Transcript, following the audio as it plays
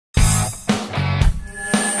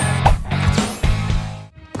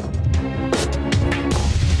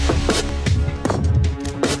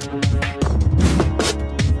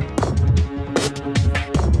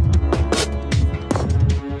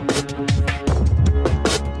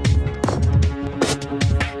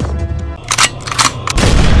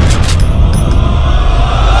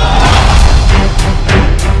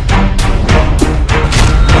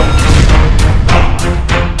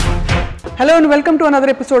Hello and welcome to another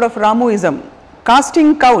episode of Ramuism. Casting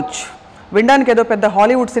couch. వినడానికి ఏదో పెద్ద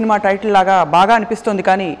Hollywood cinema title లాగా బాగా అనిపిస్తుంది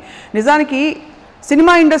కానీ నిజానికి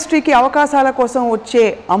సినిమా ఇండస్ట్రీకి అవకాశాల కోసం వచ్చే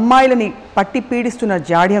అమ్మాయిలని పట్టి పీడిస్తున్న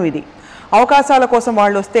జాడ్యం ఇది. అవకాశాల కోసం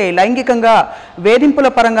వాళ్ళు వస్తే లైంగికంగా వేధింపుల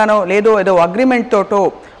పరంగానో లేదో ఏదో అగ్రిమెంట్ తోటో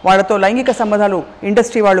వాళ్ళతో లైంగిక సంబంధాలు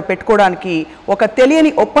ఇండస్ట్రీ వాళ్ళు పెట్టుకోవడానికి ఒక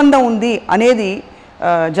తెలియని ఒప్పందం ఉంది అనేది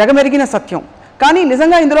జగమెరిగిన సత్యం. కానీ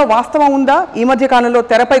నిజంగా ఇందులో వాస్తవం ఉందా? ఈ మధ్య కాలంలో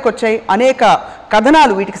తెరపైకి వచ్చాయి అనేక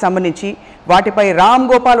కథనాలు వీటికి సంబంధించి. వాటిపై రామ్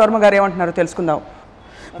గోపాల్ వర్మ గారు ఏమంటున్నారో తెలుసుకుందాం.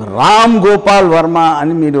 రామ్ గోపాల్ వర్మ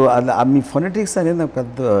అని మీరు మీ ఫొనెటిక్స్ అనేది నాకు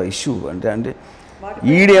పెద్ద ఇష్యూ. అంటే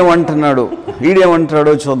ఈడేమంటున్నాడో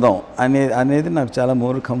చూద్దాం అనేది నాకు చాలా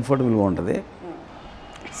మోర్ కంఫర్టబుల్గా ఉంటుంది.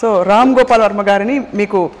 సో రామ్ గోపాల్ వర్మ గారిని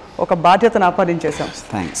మీకు ఒక బాధ్యతను ఆపాదించేశాం.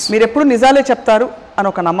 థ్యాంక్స్. మీరు ఎప్పుడు నిజాలే చెప్తారు అని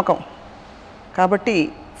ఒక నమ్మకం. కాబట్టి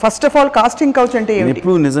first of all casting couch అంటే ఏమిటి?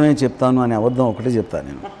 ఎప్పుడు నిజమే చెప్తాను అని అబద్ధం ఒకటే చెప్తాను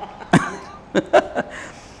నేను.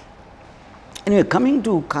 Anyway, coming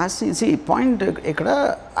to casting, see, point ikkada,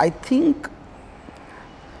 I think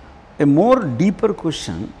a more deeper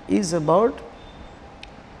question is about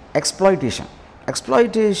exploitation.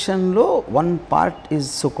 Exploitation lo one part is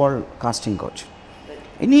so-called casting couch.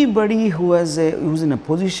 Anybody who's in a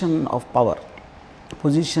position of power,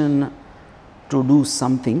 position to do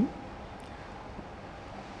something,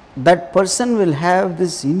 that person will have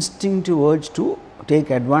this instinctive urge to take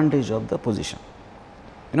advantage of the position.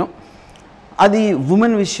 You know, అది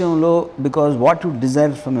women విషయంలో, because what you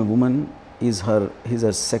Dzire from a women is her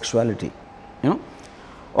sexuality. You know,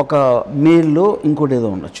 ఒక మేల్లో ఇంకోటి ఏదో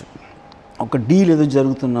ఉండొచ్చు, ఒక deal ఏదో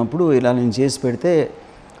జరుగుతున్నప్పుడు ఇలా నేను చేసి పెడితే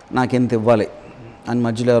నాకెంత ఇవ్వాలి అని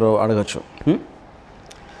మధ్యలో ఎవరో అడగచ్చు.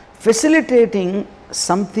 ఫెసిలిటేటింగ్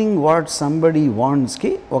సంథింగ్ వాట్ సంబడీ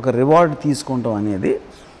వాంట్స్కి ఒక రివార్డ్ తీసుకుంటాం అనేది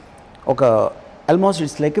ఒక almost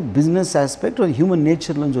it's like a business aspect, human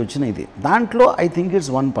nature నుంచి వచ్చిన ఇది. దాంట్లో I think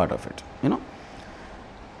it's one part of it. You know,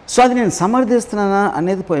 so అది నేను సమర్థిస్తున్నానా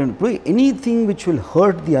అనేది పోయినప్పుడు anything which will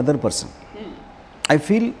hurt the other person I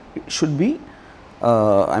feel should be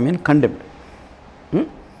condemned.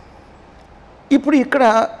 ఇప్పుడు ఇక్కడ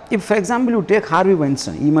if for example you take Harvey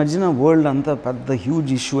వైన్స్టైన్, ఈ మధ్యన వరల్డ్ అంతా పెద్ద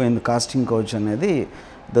హ్యూజ్ ఇష్యూ అయింది కాస్టింగ్ కౌచ్ అనేది.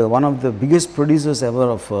 One of the biggest producers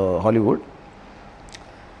ever of Hollywood.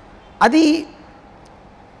 అది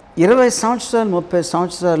 20 సంవత్సరాలు 30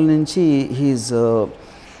 సంవత్సరాల నుంచి he's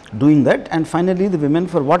doing that, and finally the women,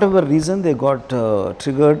 for whatever reason, they got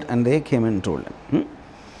triggered and they came and told him.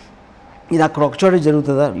 ఇది అక్కడ ఒక చోట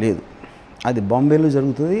జరుగుతుందా? లేదు, అది బాంబేలో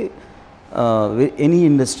జరుగుతుంది. Any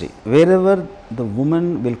industry where ever the women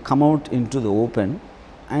will come out in to the open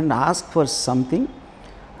and ask for something,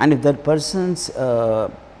 and if that persons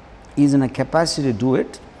is in a capacity to do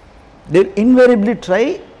it, they ఇన్వెరిబ్లీ try.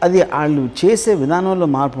 అది వాళ్ళు చేసే విధానంలో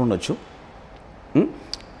మార్పు ఉండొచ్చు.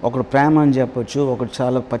 ఒకడు ప్రేమ అని చెప్పొచ్చు, ఒకటి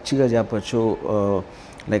చాలా పచ్చిగా చెప్పొచ్చు,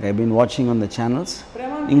 like I been watching on the channels.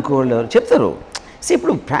 ఇంకోళ్ళు చెప్తారు. సో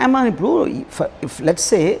ఇప్పుడు ప్రేమ అని ఇప్పుడు లెట్స్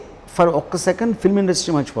సే ఫర్ ఒక్క సెకండ్ ఫిల్మ్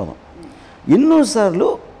ఇండస్ట్రీ మర్చిపోదాం. ఎన్నోసార్లు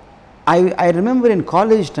ఐ రిమెంబర్ ఇన్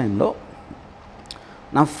కాలేజ్ టైంలో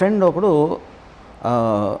నా ఫ్రెండ్ ఒకడు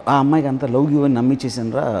ఆ అమ్మాయికి అంతా లవ్ గివ్ అని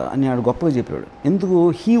నమ్మించేసానరా అని ఆడు గొప్పగా చెప్పాడు. ఎందుకు?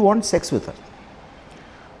 He want sex with her.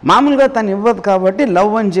 మామూలుగా తను ఇవ్వదు కాబట్టి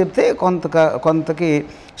లవ్ అని చెప్తే కొంతకి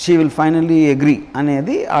షీ విల్ ఫైనల్లీ అగ్రీ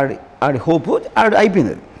అనేది ఆడి హోపు,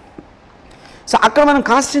 అయిపోయింది అది. సో అక్కడ మనం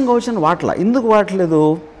కాస్టింగ్ కౌచ్ వాటలా. ఎందుకు వాడలేదు?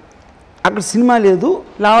 అక్కడ సినిమా లేదు,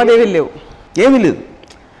 లావాదేవీలు లేవు, ఏమీ లేదు.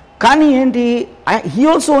 కానీ ఏంటి, he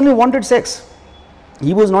also only wanted sex.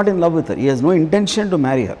 He was not in love with her, he has no intention to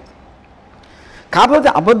marry her. కాకపోతే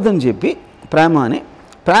అబద్ధం చెప్పి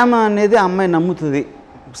ప్రేమ అనేది ఆ అమ్మాయి నమ్ముతుంది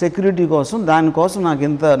సెక్యూరిటీ కోసం. దానికోసం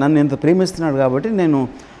నన్ను ఎంత ప్రేమిస్తున్నాడు కాబట్టి నన్ను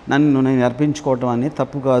అర్పించుకోవటం అనేది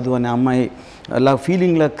తప్పు కాదు అనే అమ్మాయి అలా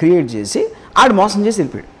ఫీలింగ్లా క్రియేట్ చేసి ఆడు మోసం చేసి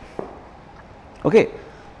వెళ్ళిపోయాడు. ఓకే,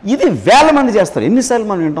 ఇది వేల మంది చేస్తారు. ఎన్నిసార్లు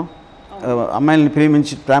మనం వింటాం అమ్మాయిని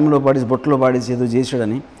ప్రేమించి ప్రేమలో పాడేసి బొట్టులో పాడేసి ఏదో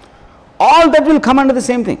చేసాడని. All that will come under the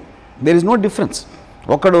same thing. There is no difference.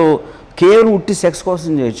 ఒకడు కేవలం ఉట్టి సెక్స్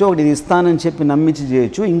కోసం చేయొచ్చు, ఒకటి ఇది ఇస్తానని చెప్పి నమ్మించి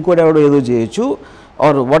చేయొచ్చు, ఇంకోటి ఎవడో ఏదో చేయొచ్చు,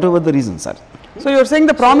 are what ever the reason sir. So you're saying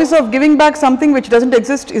the promise of giving back something which doesn't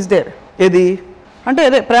exist is there? ఏది అంటే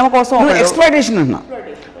అదే ప్రేమ కోసం ఎక్స్ప్లాయిటేషన్ అన్నా.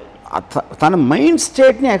 తన మైండ్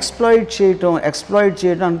స్టేట్ని ఎక్స్ప్లాయిట్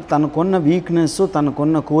చేయటం తనకున్న వీక్నెస్,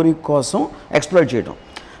 తనకున్న కోరిక కోసం ఎక్స్ప్లాయిట్ చేయటం.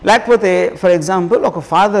 లేకపోతే ఫర్ ఎగ్జాంపుల్ ఒక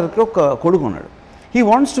ఫాదర్కి ఒక కొడుకు ఉన్నాడు, he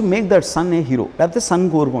wants to make that sun A hero, లేకపోతే సన్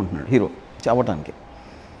కోరుకుంటున్నాడు హీరో అవ్వటానికి.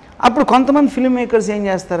 అప్పుడు కొంతమంది ఫిల్మ్ మేకర్స్ ఏం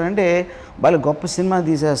చేస్తారంటే వాళ్ళు గొప్ప సినిమా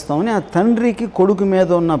తీసేస్తామని ఆ తండ్రికి కొడుకు మీద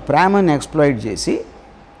ఉన్న ప్రేమని ఎక్స్ప్లాయిట్ చేసి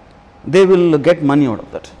they will get money out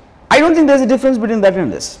of that. I don't think there is a difference between that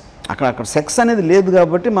and this. అక్కడ సెక్స్ అనేది లేదు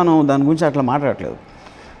కాబట్టి మనం దాని గురించి అట్లా మాట్లాడట్లేదు.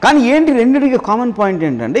 కానీ ఏంటి రెండింటికి కామన్ పాయింట్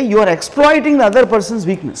ఏంటంటే you are exploiting the other persons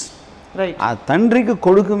weakness. ఆ తండ్రికి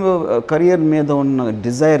కొడుకు కెరియర్ మీద ఉన్న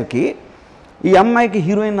డిజైర్కి ఈ అమ్మాయికి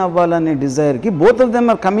హీరోయిన్ అవ్వాలనే డిజైర్కి both of them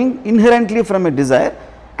are coming inherently from a desire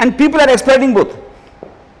and people are exploiting both.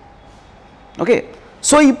 Okay,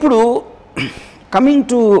 so ఇప్పుడు కమింగ్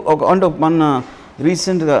టు అంటే మన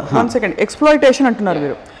రీసెంట్గా ఎక్స్‌ప్లాయిటేషన్ అంటున్నారు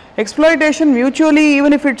మీరు. Exploitation mutually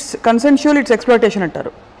even if it's consensual it's exploitation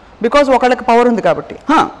అంటారు బికాజ్ ఒకళ్ళకి పవర్ ఉంది కాబట్టి.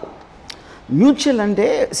 మ్యూచువల్ అంటే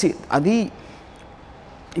అది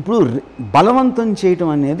ఇప్పుడు బలవంతం చేయటం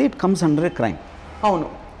అనేది it comes under a crime. అవును.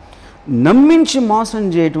 నమ్మించి మోసం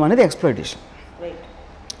చేయటం అనేది ఎక్స్‌ప్లాయిటేషన్.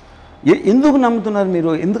 ఎందుకు నమ్ముతున్నారు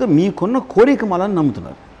మీరు? ఎందుకు మీకున్న కోరిక మళ్ళీ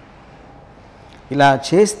నమ్ముతున్నారు. ఇలా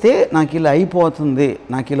చేస్తే నాకు ఇలా అయిపోతుంది,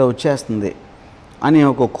 నాకు ఇలా వచ్చేస్తుంది అనే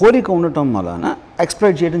ఒక కోరిక ఉండటం వలన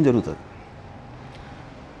ఎక్స్‌ప్లాయిట్ చేయడం జరుగుతుంది.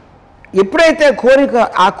 ఎప్పుడైతే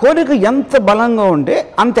ఆ కోరిక ఎంత బలంగా ఉంటే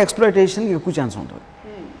అంత ఎక్స్‌ప్లాయిటేషన్కి ఎక్కువ ఛాన్స్ ఉంటుంది.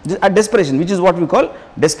 ఆ desperation which is what we call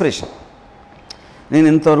desperation. నేను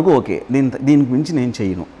ఇంతవరకు ఓకే, దీనికి మించి నేను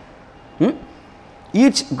చేయను.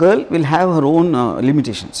 Each girl will have her own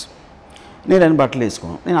limitations. నేను బట్టలు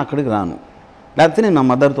వేసుకోను, నేను అక్కడికి రాను, లేకపోతే నేను నా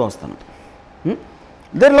మదర్తో వస్తాను.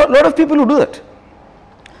 There lot of people who do that.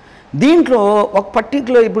 దీంట్లో ఒక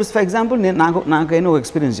పర్టిక్యులర్ ఇప్పుడు ఫర్ ఎగ్జాంపుల్ నాకైనా ఒక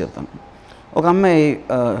ఎక్స్పీరియన్స్ చెప్తాను. ఒక అమ్మాయి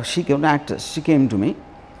actress she came to me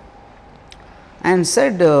and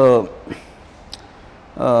said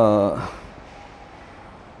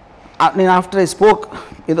నేను ఆఫ్టర్ ఐ స్పోక్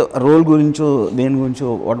ఏదో రోల్ గురించో దేని గురించో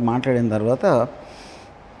వాడు మాట్లాడిన తర్వాత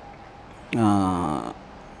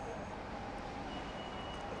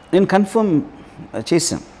నేను కన్ఫర్మ్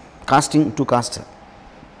చేశాను casting to cost.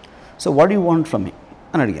 So what you want from మీ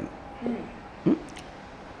అని అడిగాను.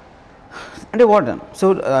 అంటే what an so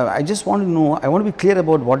I just want no, I want be clear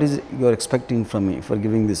about what is you are expecting from me for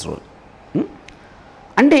giving this role.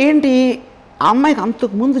 అంటే ఏంటి, ఆ అమ్మాయికి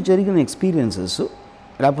అంతకుముందు జరిగిన experiences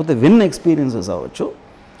లేకపోతే విన్ ఎక్స్పీరియన్సెస్ అవ్వచ్చు.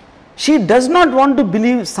 She does not want to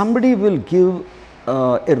believe somebody will give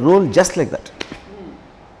a role just like that.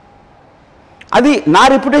 అది నా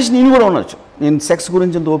రెప్యుటేషన్ నేను కూడా ఉండొచ్చు. నేను సెక్స్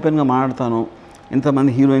గురించి ఇంత ఓపెన్గా మాట్లాడతాను,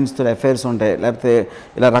 ఇంతమంది హీరోయిన్స్తో అఫైర్స్ ఉంటాయి, లేకపోతే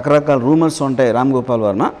ఇలా రకరకాల రూమర్స్ ఉంటాయి రామ్ గోపాల్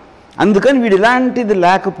వర్మ, అందుకని వీడు ఇలాంటిది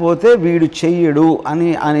లేకపోతే వీడు చెయ్యడు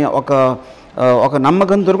అని ఒక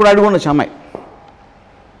నమ్మకంతో కూడా అడిగి ఉండొచ్చు అమ్మాయి.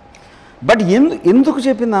 బట్ ఎందుకు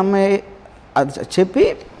చెప్పింది అమ్మాయి అది చెప్పి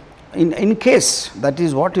in case that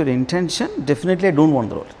is what your intention, definitely I don't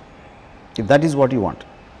want the role if that is what you want.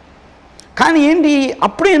 కానీ ఏంటి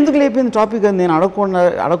అప్పుడే ఎందుకు లేపింది టాపిక్ అని నేను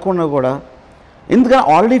అడగకుండా కూడా, ఎందుకని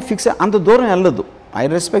ఆల్రెడీ ఫిక్స్ అంత దూరం వెళ్ళొద్దు. I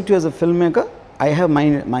respect you as a film maker, I have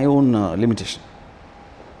my own limitation.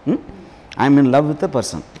 I'm in love with the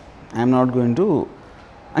person, I'm not going to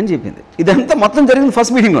అని చెప్పింది. ఇదంతా మొత్తం జరిగింది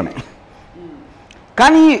ఫస్ట్ మీటింగ్లోనే.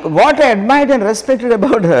 కానీ what I admired and respected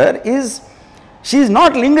about her is she is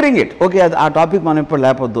not lingering it. Okay, ఆ topic మనం ఎప్పుడు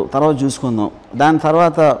లేపొద్దు, తర్వాత చూసుకుందాం. దాని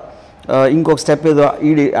తర్వాత ఇంకొక స్టెప్ ఏదో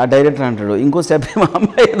ఆ డైరెక్టర్ అంటాడు, ఇంకో స్టెప్ ఏమో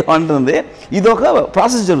అమ్మాయి ఏదో అంటుంది. ఇదొక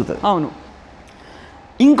ప్రాసెస్ జరుగుతుంది. అవును.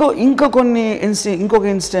 ఇంకొక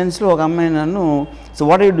ఇన్స్టెన్స్లో ఒక అమ్మాయి నన్ను so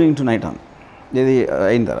what are you doing to night అని ఇది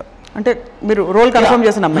అయిన తర్వాత, అంటే మీరు రోల్ కన్ఫర్మ్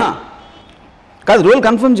చేసిన అమ్మాయి కాదు, రోల్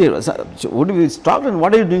కన్ఫర్మ్ చేయరు, would we stop and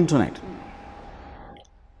what are you doing to night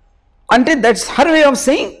అంటే that's her way of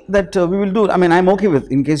saying that we will do, I mean I'm okay with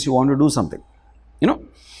in case you want to do something you know.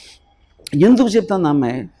 ఎందుకు చెప్తాను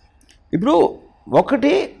అమ్మాయి, ఇప్పుడు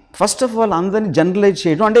ఒకటి first of all అందరినీ generalise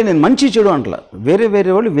చేయడం, అంటే నేను మంచి చెడు అంటలా, వేరే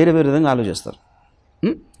వాళ్ళు వేరే విధంగా ఆలోచిస్తారు.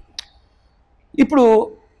 ఇప్పుడు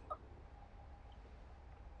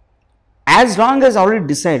as long as already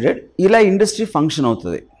decided ఇలా ఇండస్ట్రీ ఫంక్షన్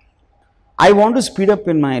అవుతుంది, I want to speed up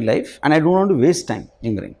in my life and I don't want to waste time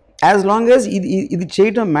lingering. As long as ఇది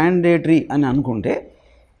చేయటం మ్యాండేటరీ అని అనుకుంటే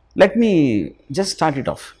let me just start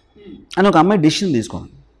it of అని ఒక అమ్మాయి decision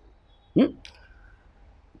తీసుకోండి.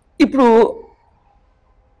 ఇప్పుడు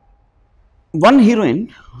one heroine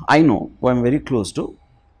I know I'm very close to,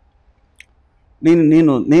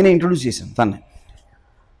 నేనే ఇంట్రొడ్యూస్ చేశాను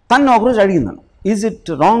తను ఒకరోజు అడిగిందాను, is it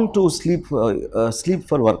wrong to sleep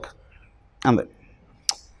for work అందే.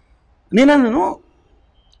 నేను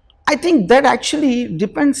I think that actually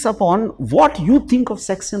depends upon what you think of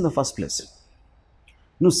sex in the first place.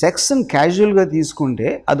 నువ్వు సెక్స్ని క్యాజువల్గా తీసుకుంటే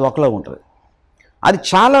అది ఒకలా ఉంటుంది, అది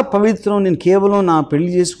చాలా పవిత్రం, నేను కేవలం నా పెళ్లి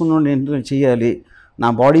చేసుకున్నాను నేను చేయాలి, నా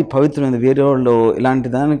బాడీ పవిత్రమైనది, వేరే వాళ్ళు ఇలాంటి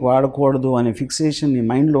దానికి వాడకూడదు అనే ఫిక్సేషన్ నీ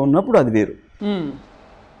మైండ్లో ఉన్నప్పుడు అది వేరు.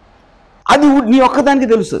 అది నీ ఒక్కదానికి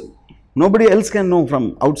తెలుస్తుంది, nobody else can know from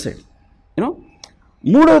out side you know.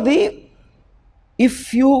 మూడోది, ఇఫ్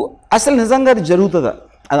యూ అసలు నిజంగా అది జరుగుతుందా,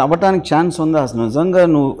 అది అవ్వటానికి ఛాన్స్ ఉందా అసలు నిజంగా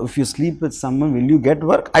నువ్వు if you sleep with someone will you get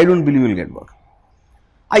work? I don't believe will get work.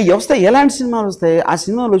 అవి వస్తాయి. ఎలాంటి సినిమాలు వస్తాయి? ఆ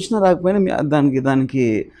సినిమాలు వచ్చినా రాకపోయినా దానికి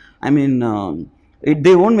I mean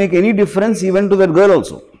they won't make any difference even to that girl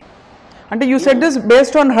also. అంటే you said this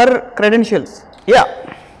based on her credentials. Yeah.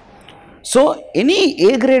 So any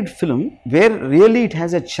A grade film where really it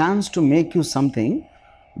has a chance to make you something,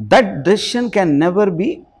 that decision can never be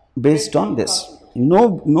based on this.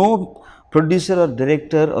 No producer or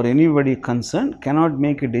director or anybody concerned cannot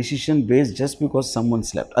make a decision based just because someone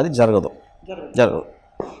slept. అది జరగదు.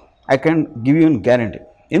 I can give you a guarantee.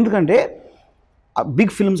 ఎందుకంటే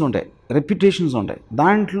big films ఉంటాయి, reputations ఉంటాయి,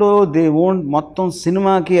 దాంట్లో they won't మొత్తం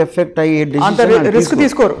సినిమాకి effect అయ్యే risk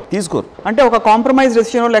తీసుకోరు. అంటే ఒక కాంప్రమైజ్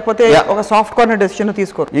డెసిషన్ లేకపోతే ఒక సాఫ్ట్ కార్నర్ డెసిషన్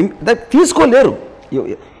తీసుకోలేరు.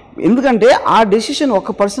 ఎందుకంటే ఆ డెసిషన్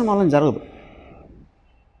ఒక్క పర్సన్ వలన జరగదు.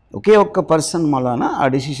 ఒకే ఒక్క పర్సన్ వలన ఆ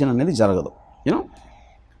డెసిషన్ అనేది జరగదు. యూనో,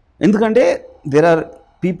 ఎందుకంటే దేర్ ఆర్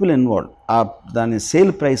పీపుల్ ఇన్వాల్వ్డ్. దాని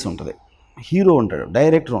సేల్ ప్రైస్ ఉంటుంది, హీరో ఉంటాడు,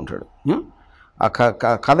 డైరెక్టర్ ఉంటాడు, ఆ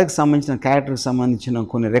కథకు సంబంధించిన క్యారెక్టర్కి సంబంధించిన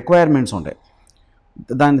కొన్ని రిక్వైర్మెంట్స్ ఉంటాయి.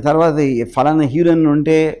 దాని తర్వాత ఫలానా హీరోయిన్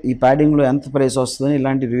ఉంటే ఈ ప్యాడింగ్లో ఎంత ప్రైస్ వస్తుందని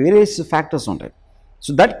ఇలాంటి వేరియస్ ఫ్యాక్టర్స్ ఉంటాయి. So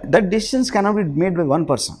that decisions cannot be made by one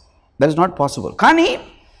person. That is not possible. కానీ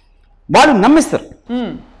వాళ్ళు నమ్మిస్తారు,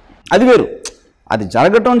 అది వేరు. అది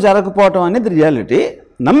జరగకపోవటం అనేది రియాలిటీ.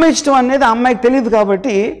 నమ్మించడం అనేది ఆ అమ్మాయికి తెలియదు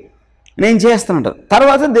కాబట్టి నేను చేస్తానంటారు.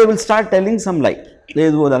 తర్వాత they will start telling some లై,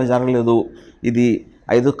 లేదు అది జరగలేదు, ఇది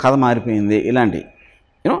ఐదు కథ మారిపోయింది, ఇలాంటి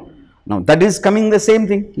you know. Know that is coming the same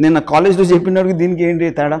thing. నేను నా కాలేజ్లో చెప్పినప్పుడు దీనికి ఏంటి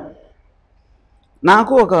తేడా?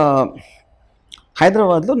 నాకు ఒక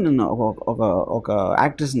హైదరాబాద్లో నిన్న ఒక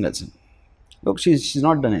యాక్ట్రెస్ని కలిసింది. She's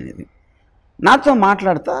not done anything. నాతో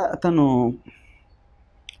మాట్లాడతా తను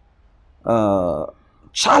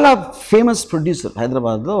చాలా ఫేమస్ ప్రొడ్యూసర్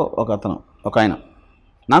హైదరాబాద్లో ఒక ఆయన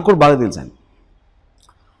నాకు కూడా బాగా తెలుసు.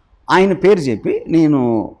 ఆయన పేరు చెప్పి నేను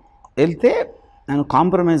వెళ్తే నేను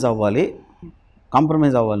కాంప్రమైజ్ అవ్వాలి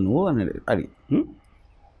నువ్వు అని అడిగి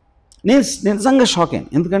నేను నిజంగా షాక్ అయ్యాను.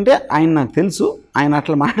 ఎందుకంటే ఆయన నాకు తెలుసు, ఆయన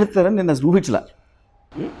అట్లా మాట్లాడతారని నేను అసలు ఊహించలే.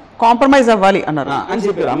 కాంప్రమైజ్ అవ్వాలి అన్నారు అని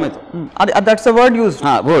చెప్పారు అమ్మాయితో. That's a word use.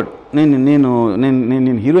 Word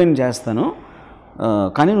నేను హీరోయిన్ చేస్తాను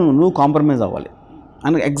కానీ నువ్వు కాంప్రమైజ్ అవ్వాలి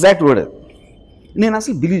అని ఎగ్జాక్ట్ వర్డ్ అది. నేను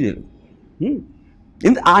అసలు బిలీవ్ చేయలేదు.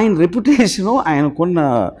 ఆయన రెప్యుటేషను, ఆయనకున్న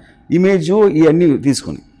ఇమేజు ఇవన్నీ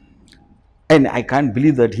తీసుకొని and I can't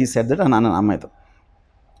believe that he said that అని అన్నాను అమ్మాయితో.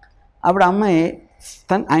 అప్పుడు అమ్మాయి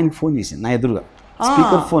ఆయనకు ఫోన్ చేసింది నా ఎదురుగా,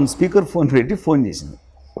 స్పీకర్ ఫోన్ పెట్టి ఫోన్ చేసింది.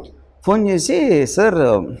 ఫోన్ చేసి, సార్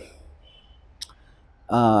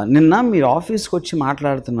నిన్న మీరు ఆఫీస్కి వచ్చి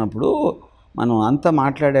మాట్లాడుతున్నప్పుడు మనం అంతా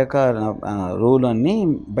మాట్లాడాక రూల్ అన్నీ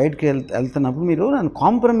బయటకు వెళ్తున్నప్పుడు మీరు నన్ను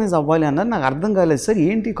కాంప్రమైజ్ అవ్వాలి అన్నారు. నాకు అర్థం కాలేదు సార్,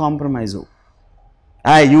 ఏంటి కాంప్రమైజు?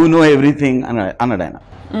 యూ నో ఎవ్రీథింగ్ అన్నాడు ఆయన.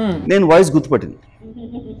 నేను voice గుర్తుపట్టింది.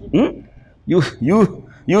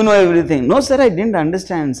 You know everything. No sir, I dent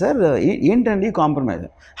understand sir. ఏంటండి కాంప్రమైజ్?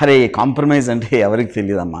 అరే కాంప్రమైజ్ అంటే ఎవరికి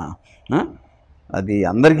తెలియదమ్మా, అది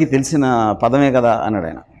అందరికీ తెలిసిన పదమే కదా అన్నాడు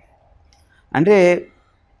ఆయన. అంటే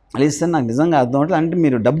లేదు సార్, నాకు నిజంగా అర్థం అవ్వట్లేదు. అంటే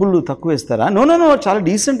మీరు డబ్బులు తక్కువ ఇస్తారా? నో చాలా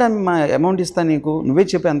డీసెంట్ అమౌంట్ ఇస్తాను నీకు, నువ్వే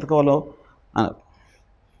చెప్పి ఎంత కావాలో అన్నారు.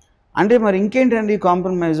 అంటే మరి ఇంకేంటండి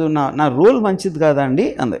కాంప్రమైజు? నా రోల్ మంచిది కాదా అండి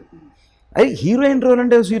అంది. అదే హీరోయిన్ రోల్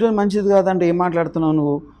అంటే హీరోయిన్ మంచిది కాదా అంటే ఏం మాట్లాడుతున్నావు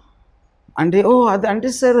నువ్వు అంటే, ఓ అది అంటే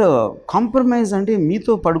సార్ కాంప్రమైజ్ అంటే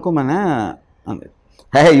మీతో పడుకోమనా అంది.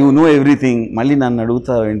 యూ నో ఎవ్రీథింగ్, మళ్ళీ నన్ను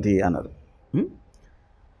అడుగుతావు ఏంటి అన్నారు.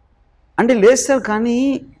 అంటే లేదు సార్, కానీ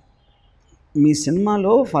మీ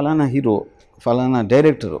సినిమాలో ఫలానా హీరో ఫలానా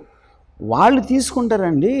డైరెక్టరు వాళ్ళు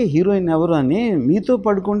తీసుకుంటారండి హీరోయిన్ ఎవరు అని, మీతో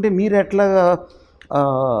పడుకుంటే మీరు ఎట్లా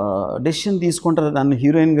డెసిషన్ తీసుకుంటారు నన్ను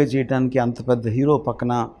హీరోయిన్గా చేయడానికి, అంత పెద్ద హీరో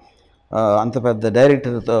పక్కన అంత పెద్ద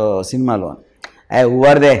డైరెక్టర్తో సినిమాలో అని.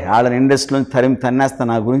 ఊవారిదే వాళ్ళని ఇండస్ట్రీలో తన్నేస్తా,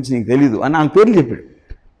 నా గురించి నీకు తెలీదు అని ఆయన పేర్లు చెప్పాడు.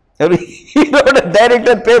 ఎవరు హీరో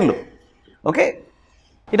డైరెక్టర్ పేర్లు. ఓకే,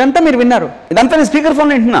 ఇదంతా మీరు విన్నారు? ఇదంతా నేను స్పీకర్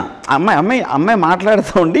ఫోన్లో వింటున్నా. అమ్మాయి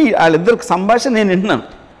మాట్లాడుతూ ఉండి వాళ్ళిద్దరికి సంభాషణ నేను వింటున్నాను.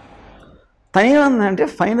 తనేమందంటే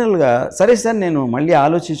ఫైనల్గా సరే సార్ నేను మళ్ళీ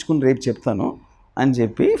ఆలోచించుకుని రేపు చెప్తాను అని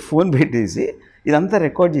చెప్పి ఫోన్ పెట్టేసి ఇదంతా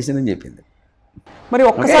రికార్డ్ చేశానని చెప్పింది. మరి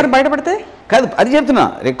ఒక్కసారి బయటపడితే కాదు, అది చెప్తున్నా,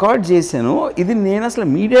 రికార్డ్ చేశాను. ఇది నేను అసలు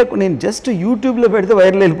మీడియాకు నేను జస్ట్ యూట్యూబ్లో పెడితే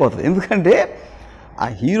వైరల్ వెళ్ళిపోతుంది. ఎందుకంటే ఆ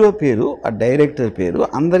హీరో పేరు, ఆ డైరెక్టర్ పేరు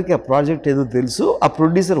అందరికీ, ఆ ప్రాజెక్ట్ ఏదో తెలుసు, ఆ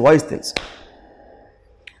ప్రొడ్యూసర్ వాయిస్ తెలుసు.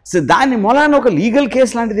 సో దాని మూలాన ఒక లీగల్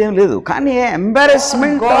కేసు లాంటిది ఏం లేదు, కానీ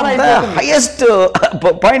ఎంబారెస్మెంట్ హైయెస్ట్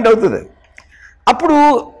పాయింట్ అవుతుంది. అప్పుడు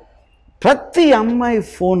ప్రతి అమ్మాయి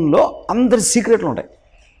ఫోన్లో అందరి సీక్రెట్లు ఉంటాయి.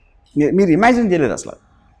 మీరు ఇమాజిన్ చేయలేరు అసలు.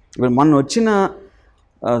 ఇప్పుడు మొన్న వచ్చిన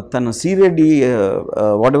తను Sri Reddy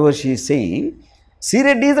what ever she saying,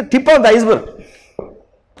 Sri Reddy is the tip of the iceberg.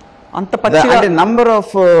 అంత పచ్చిగా అంటే number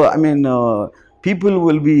of I mean people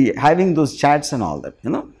will be having those charts and all that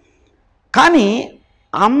you know. కానీ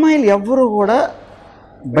అమ్మాయిలు ఎవ్వరూ కూడా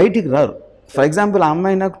బయటికి రారు. ఫర్ ఎగ్జాంపుల్ ఆ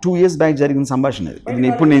అమ్మాయి నాకు 2 years బ్యాక్ జరిగిన సంభాషణ ఇది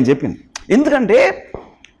ఇప్పుడు నేను చెప్పింది. ఎందుకంటే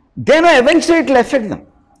they know eventually it will effect them.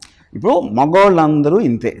 ఇప్పుడు మగవాళ్ళు అందరూ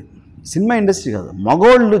ఇంతే, సినిమా ఇండస్ట్రీ కాదు,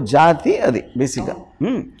 మగవాళ్ళు జాతి అది బేసిక్గా.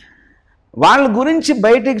 వాళ్ళ గురించి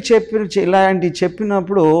బయటికి ఇలాంటివి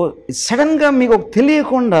చెప్పినప్పుడు సడన్గా మీకు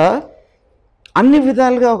తెలియకుండా అన్ని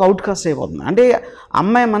విధాలుగా ఒక అవుట్కాస్ట్ అయిపోతుంది. అంటే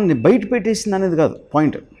అమ్మాయి మనని బయట పెట్టేసింది అనేది కాదు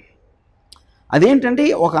పాయింట్. అదేంటంటే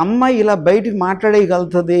ఒక అమ్మాయి ఇలా బయటికి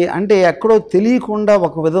మాట్లాడగలుగుతుంది అంటే ఎక్కడో తెలియకుండా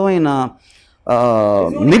ఒక విధమైన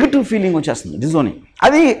నెగటివ్ ఫీలింగ్ వచ్చేస్తుంది, డిజోనింగ్.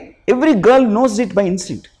 అది every girl knows it by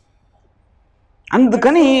instinct.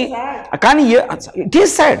 అందుకని కానీ it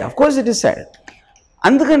is sad, of course it is sad.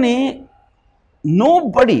 అందుకని నో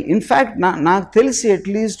బడీ ఇన్ఫ్యాక్ట్ నాకు తెలిసి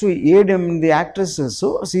అట్లీస్ట్ 7-8 యాక్ట్రెసెస్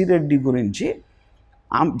శ్రీరెడ్డి గురించి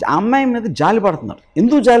ఆ అమ్మాయి మీద జాలి పడుతున్నారు.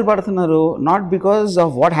 ఎందుకు జాలి పడుతున్నారు? Not because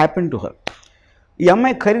of what happen to her. ఈ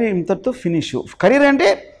అమ్మాయి కెరీర్ ఇంతటితో ఫినిష్. కెరీర్ అంటే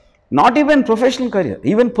not even professional career,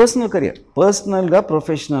 even personal career, పర్సనల్గా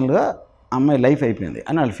ప్రొఫెషనల్గా అమ్మాయి లైఫ్ అయిపోయింది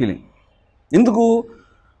అని వాళ్ళ ఫీలింగ్. ఎందుకు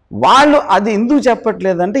వాళ్ళు అది ఎందుకు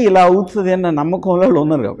చెప్పట్లేదంటే ఇలా అవుతుంది అన్న నమ్మకంలో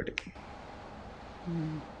ఉన్నారు కాబట్టి.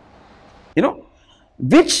 You know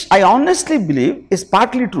which I honestly believe is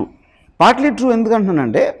partly true. Partly true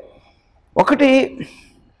ఎందుకంటున్నానంటే ఒకటి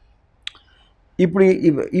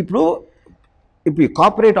ఇప్పుడు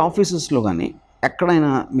కార్పొరేట్ ఆఫీసెస్లో కానీ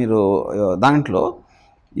ఎక్కడైనా మీరు దాంట్లో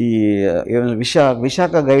ఈ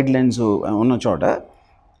విశాఖ గైడ్లైన్స్ ఉన్న చోట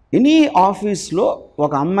ఎనీ ఆఫీస్లో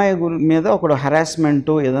ఒక అమ్మాయి మీద ఒక హెరాస్మెంట్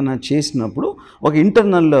ఏదైనా చేసినప్పుడు ఒక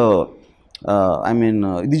ఇంటర్నల్ ఐ మీన్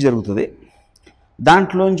ఇది జరుగుతుంది.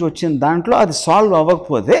 దాంట్లోంచి వచ్చిన దాంట్లో అది సాల్వ్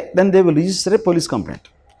అవ్వకపోతే then they will register A police complaint.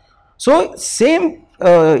 So same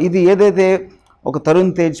ఇది ఏదైతే ఒక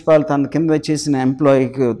తరుణ్ తేజ్పాల్ తన కింద చేసిన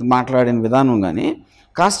ఎంప్లాయీకి మాట్లాడిన విధానం కానీ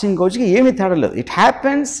కాస్టింగ్ కౌచ్కి ఏమీ తేడా లేదు. It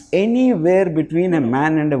happens anywhere between a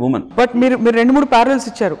man and a women. But మీరు 2-3 ప్యారల్స్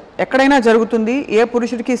ఇచ్చారు. ఎక్కడైనా జరుగుతుంది, ఏ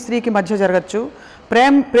పురుషుడికి స్త్రీకి మధ్య జరగచ్చు.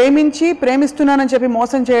 ప్రేమిస్తున్నానని చెప్పి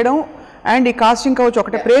మోసం చేయడం అండ్ ఈ కాస్టింగ్ కౌచ్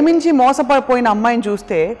ఒకటే. ప్రేమించి మోసపోయిన అమ్మాయిని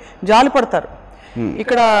చూస్తే జాలి పడతారు.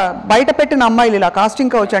 ఇక్కడ బయట పెట్టిన అమ్మాయిలు ఇలా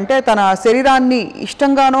కాస్టింగ్ కౌచ్ అంటే తన శరీరాన్ని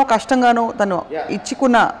ఇష్టంగానో కష్టంగానో తను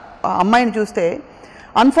ఇచ్చుకున్న అమ్మాయిని చూస్తే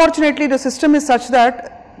unfortunately the system is such that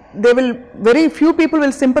they will very few people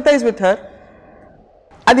will sympathize with her.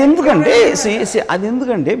 అది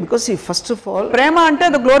ఎందుకంటే బికాస్ ఫస్ట్ ఆఫ్ ఆల్ ప్రేమ అంటే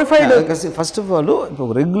the glorified. First of all ఇప్పుడు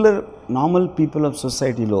రెగ్యులర్ నార్మల్ పీపుల్ ఆఫ్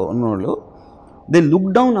సొసైటీలో ఉన్నవాళ్ళు they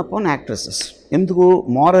look down upon actresses. ఎందుకు?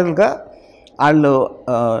 మారల్గా వాళ్ళు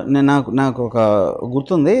నాకు ఒక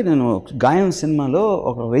గుర్తుంది, నేను గాయం సినిమాలో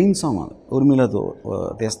ఒక రెయిన్ సాంగ్ ఊర్మిళతో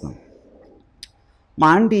తీస్తాను. మా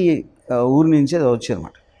ఆంటీ ఊరి నుంచి అది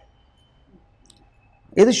వచ్చారన్నమాట,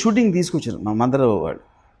 ఏదో షూటింగ్ తీసుకొచ్చారు మా మదర్ వాళ్ళు.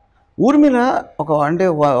 ఊర్మిళ ఒక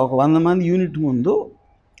 100 మంది యూనిట్ ముందు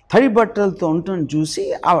తడి బట్టలతో ఉండటం చూసి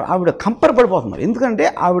ఆవిడ కంపర్ పడిపోతున్నారు. ఎందుకంటే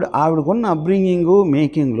ఆవిడకున్న అప్బ్రింగింగ్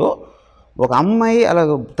మేకింగ్లో ఒక అమ్మాయి అలా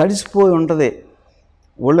తడిసిపోయి ఉంటుంది,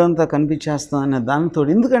 ఒళ్ళంతా కనిపించేస్తా అనే దానితో.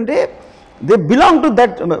 ఎందుకంటే they belong to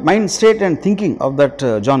that mind state and thinking of that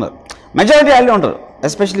genre. Majority వాళ్ళే ఉంటారు,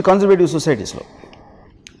 ఎస్పెషల్లీ కన్జర్వేటివ్ సొసైటీస్లో.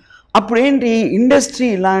 అప్పుడు ఏంటి, ఇండస్ట్రీ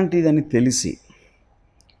ఇలాంటిదని తెలిసి,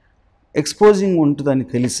 ఎక్స్పోజింగ్ ఉంటుందని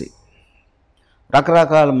తెలిసి,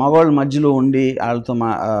 రకరకాల మగవాళ్ళ మధ్యలో ఉండి వాళ్ళతో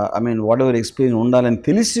I mean what ever experience ఉండాలని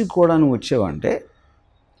తెలిసి కూడా నువ్వు వచ్చావంటే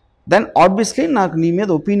దెన్ ఆబ్వియస్లీ నాకు నీ మీద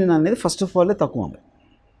ఒపీనియన్ అనేది ఫస్ట్ ఆఫ్ ఆల్ తక్కువ ఉంది.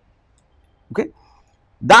 ఓకే,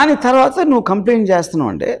 దాని తర్వాత నువ్వు కంప్లైంట్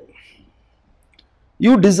చేస్తున్నావు అంటే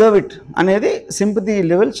యూ డిజర్వ్ ఇట్ అనేది సింపతి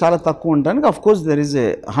లెవెల్ చాలా తక్కువ ఉండడానికి of course there is a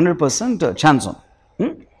 100% chance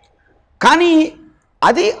ఉంది. కానీ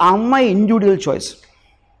అది ఆ అమ్మాయి ఇండివిజువల్ చాయిస్.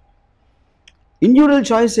 ఇండివిజువల్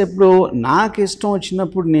చాయిస్ ఎప్పుడు నాకు ఇష్టం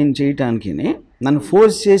వచ్చినప్పుడు నేను చేయటానికి, నన్ను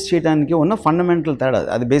ఫోర్స్ చేసి చేయడానికి ఉన్న ఫండమెంటల్ తేడా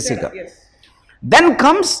అది బేసిక్గా. Then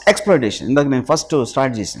comes exploitation. ఇందాక నేను ఫస్ట్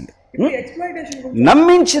స్టార్ట్ చేసింది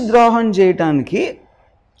నమ్మించి ద్రోహం చేయటానికి,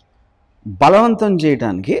 బలవంతం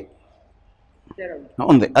చేయటానికి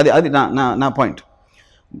ఉంది. అది నా point.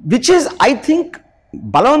 Which is I think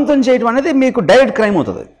బలవంతం చేయడం అనేది మీకు డైరెక్ట్ క్రైమ్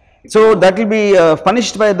అవుతుంది. So that will be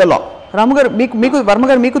punished by the law. రాము గారు, మీకు వర్మ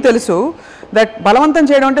గారు మీకు తెలుసు దట్ బలవంతం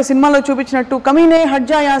చేయడం అంటే సినిమాలో చూపించినట్టు కమీనే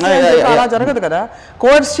హడ్జా అలా జరగదు కదా.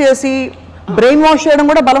 కోర్స్ చేసి బ్రెయిన్ వాష్ చేయడం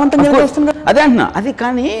కూడా బలవంతం వస్తుంది కదా. అదే అంటున్నా. అది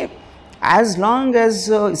కానీ యాజ్ లాంగ్ యాజ్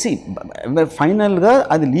ఫైనల్గా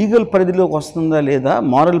అది లీగల్ పరిధిలోకి వస్తుందా లేదా,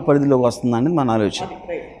 మారల్ పరిధిలోకి వస్తుందా అనేది మన ఆలోచన.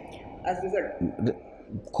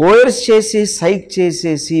 కోయర్స్ చేసి సైక్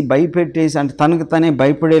చేసేసి భయపెట్టేసి అంటే తనకు తనే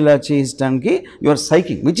భయపడేలా చేయడానికి you are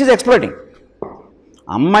సైకింగ్ which is exploiting.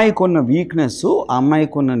 అమ్మాయికి ఉన్న వీక్నెస్,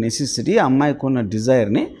 అమ్మాయికి ఉన్న నెసెసిటీ, అమ్మాయికి ఉన్న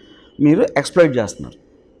డిజైర్ని మీరు ఎక్స్‌ప్లాయిట్ చేస్తున్నారు.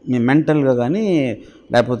 మీ మెంటల్గా కానీ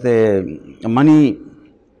లేకపోతే మనీ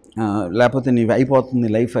లేకపోతే నీవు అయిపోతుంది,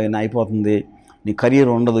 లైఫ్ అయినా అయిపోతుంది, నీ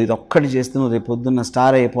కెరీర్ ఉండదు, ఇది ఒక్కటి చేస్తే నువ్వు రేపు పొద్దున్న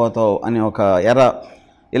స్టార్ అయిపోతావు అనే ఒక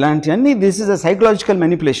ఇలాంటివన్నీ this is a psychological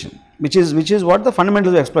manipulation which is what the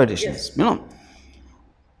fundamental exploitation is, you know,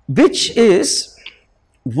 which is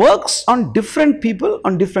works on different people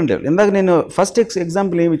on different level. ఇందాక నేను ఫస్ట్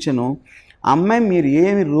ఎగ్జాంపుల్ ఏమి ఇచ్చాను, అమ్మాయి మీరు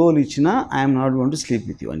ఏమి రోల్ ఇచ్చినా I'm not going to sleep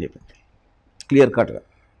with you అని చెప్పింది క్లియర్ కట్గా.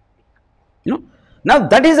 You know now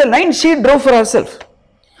that is a line she డ్రో for her self.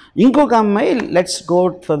 ఇంకొక అమ్మాయి let's go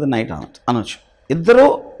for the night అనొచ్చు. ఇద్దరు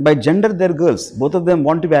by gender there girls, both of them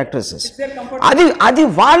want to be actresses. అది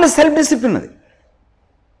వాళ్ళ self discipline. అది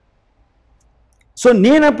సో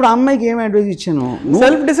నేను అప్పుడు అమ్మాయికి ఏం అడ్వైజ్ ఇచ్చాను,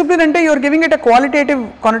 సెల్ఫ్ డిసిప్లిన్ అంటే you're giving it a qualitative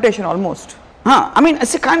connotation almost. I mean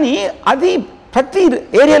కానీ అది ప్రతి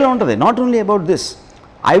ఏరియాలో ఉంటుంది, not only about this.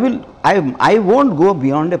 I won't go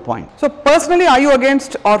beyond a point. So personally, are you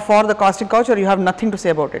against or for the casting couch, or you have nothing to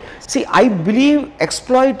say about it? See, I believe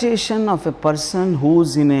exploitation of a person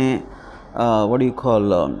who's in a what do you call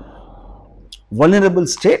vulnerable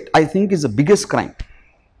state, I think is the biggest crime.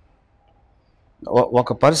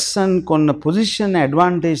 ఒక person కొన్న position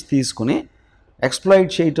advantage తీసుకుని exploit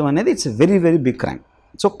చేయటం అనేది it's a very very big crime.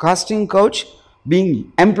 So casting couch being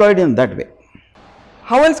employed in that way.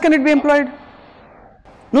 How else can it be employed?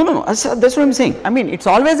 No, that's what I'm saying. I mean, it's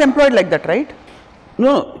always employed like that, right?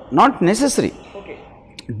 No, not necessary. Okay.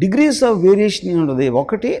 Degrees of variation ఉంటుంది.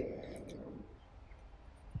 ఒకటి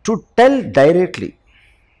to tell directly,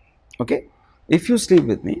 okay, if you sleep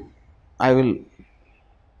with me,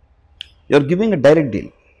 you're giving a direct deal.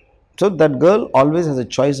 So that girl always has a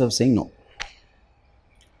choice of saying no.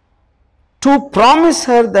 To promise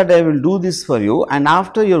her that I will do this for you and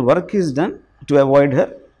after your work is done to avoid her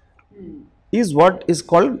is what is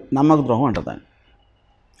called namakdroham antaru.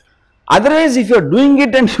 Otherwise, if you're doing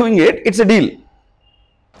it and doing it, it's a deal.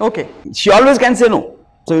 Okay. She always can say no.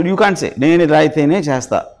 So you can't say నేను ఇది అయితేనే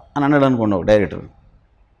చేస్తా అని అన్నాడు అనుకోండి ఒక director.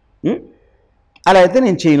 అలా అయితే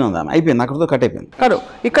నేను చేయను అందాం, అయిపోయింది, అక్కడితో కట్ అయిపోయింది. కాదు,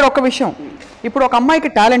 ఇక్కడ ఒక విషయం, ఇప్పుడు ఒక అమ్మాయికి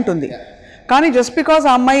టాలెంట్ ఉంది, కానీ జస్ట్ బికాజ్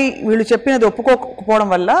ఆ అమ్మాయి వీళ్ళు చెప్పినది ఒప్పుకోకపోవడం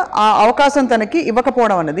వల్ల ఆ అవకాశం తనకి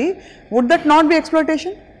ఇవ్వకపోవడం అనేది would that not be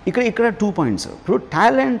exploitation? ఇక్కడ 2 పాయింట్స్. ఇప్పుడు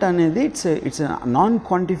టాలెంట్ అనేది ఇట్స్ నాన్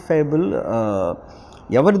క్వాంటిఫైబుల్.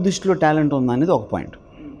 ఎవరి దృష్టిలో టాలెంట్ ఉందా అనేది ఒక పాయింట్.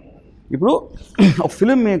 ఇప్పుడు ఒక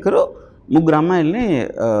ఫిల్మ్ మేకరు 3 అమ్మాయిల్ని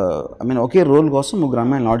ఐ మీన్ ఒకే రోల్ కోసం 3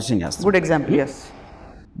 అమ్మాయిలని ఆడిషన్ చేస్తారు. Good example. ఎస్.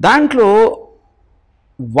 దాంట్లో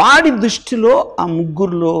వాడి దృష్టిలో ఆ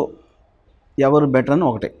 3లో ఎవరు బెటర్ అని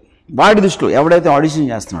ఒకటే, వాడి దృష్టిలో ఎవడైతే ఆడిషన్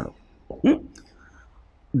చేస్తున్నాడో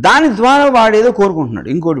దాని ద్వారా వాడేదో కోరుకుంటున్నాడు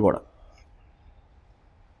ఇంకోటి కూడా.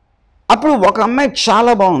 అప్పుడు ఒక అమ్మాయి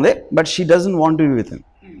చాలా బాగుంది but she doesn't want to be with him.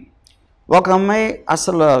 ఒక అమ్మాయి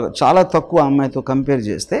అసలు చాలా తక్కువ అమ్మాయితో కంపేర్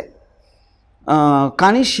చేస్తే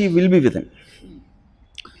కానీ she will be with him.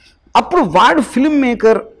 అప్పుడు వాడు ఫిల్మ్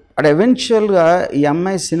మేకర్ అట్ ఎవెన్చువల్గా ఈ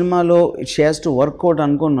అమ్మాయి సినిమాలో షీ హ్యాస్ టు వర్కౌట్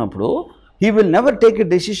అనుకున్నప్పుడు he will never take a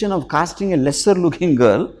decision of casting a lesser looking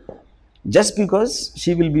girl just because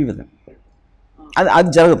she will be with him. అది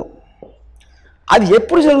జరగదు. అది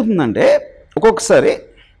ఎప్పుడు జరుగుతుందంటే ఒక్కొక్కసారి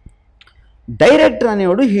డైరెక్టర్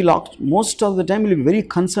అనేవాడు most of the time will be very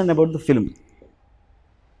concern about the film.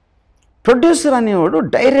 Producer అనేవాడు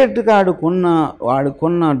డైరెక్ట్గా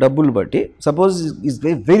వాడుకున్న డబ్బులు బట్టి, suppose is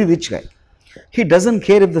very rich guy, he doesn't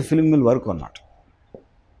care if the film will work or not.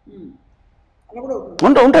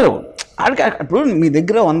 ఉంటారు. ఇప్పుడు మీ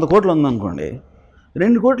దగ్గర 100 కోట్లు ఉందనుకోండి,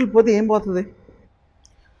 2 కోట్లు పోతే ఏం పోతుంది?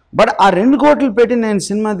 బట్ ఆ 2 కోట్లు పెట్టి నేను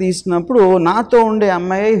సినిమా తీసినప్పుడు నాతో ఉండే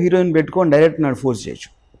అమ్మాయి హీరోయిన్ పెట్టుకొని డైరెక్టర్ నాడు ఫోర్స్ చేయొచ్చు.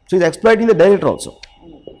 సో ఇది exploiting the director also.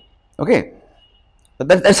 Okay,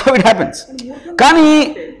 that's how it happens.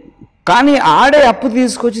 కానీ ఆడే అప్పు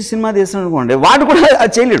తీసుకొచ్చి సినిమా తీస్తున్నాడు అనుకోండి, వాడు కూడా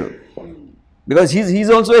అది చేయలేడు. Because he's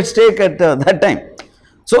also at stake at that time.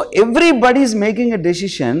 So everybody is making a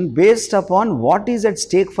decision based upon what is at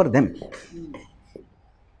stake for them.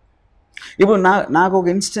 ఇప్పుడు నాకు ఒక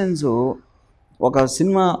ఇన్స్టెన్స్, ఒక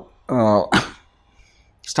సినిమా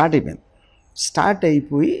స్టార్ట్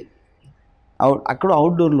అయిపోయి అక్కడ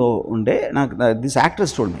అవుట్డోర్లో ఉండే నాకు దిస్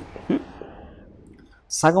యాక్ట్రెస్ టోల్డ్ మీ,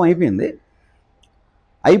 సగం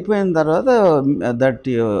అయిపోయిన తర్వాత that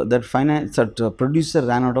producer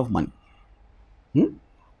ran out of money.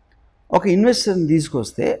 ఒక ఇన్వెస్టర్ని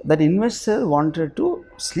తీసుకొస్తే that investor wanted to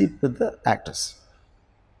sleep with the actors.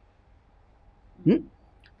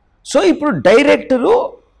 So ఇప్పుడు director,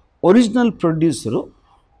 original producer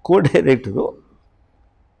co-director,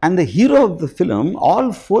 and the hero of the film, all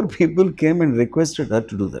 4 people came and requested her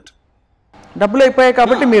to do that. డబ్బులు అయిపోయాయి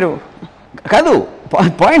కాబట్టి మీరు కాదు,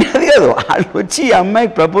 point అది కాదు. వాళ్ళు వచ్చి ఈ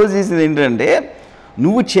అమ్మాయికి ప్రపోజ్ చేసింది ఏంటంటే,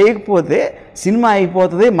 నువ్వు చేయకపోతే సినిమా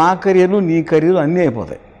అయిపోతుంది, మా కెరియర్లు నీ కెరియర్లు అన్నీ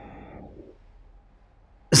అయిపోతాయి.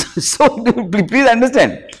 సో ప్లీజ్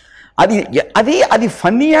అండర్స్టాండ్, అది అది అది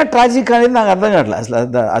ఫన్నీయా ట్రాజిక్ అనేది నాకు అర్థం కావట్లేదు అసలు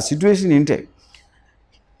ఆ సిచ్యువేషన్ ఏంటి.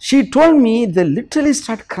 She told me they literally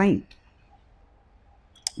start crime.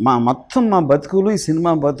 మొత్తం మా బతుకులు, ఈ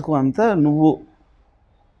సినిమా బతుకు అంతా నువ్వు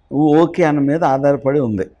ఓకే అన్న మీద ఆధారపడి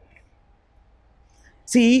ఉంది.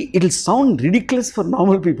 See, it will sound ridiculous for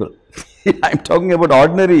normal people. I'm talking about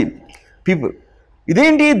ordinary people.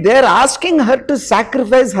 Identi, they are asking her to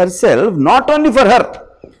sacrifice herself, not only for her,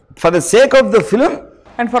 for the sake of the film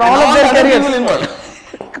and for all of their careers.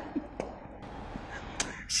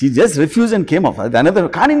 She just refused and came off. Another,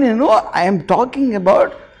 కానీ నేను I am talking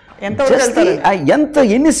about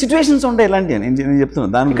ఎన్ని situations ఉంటాయి ఇలాంటి నేను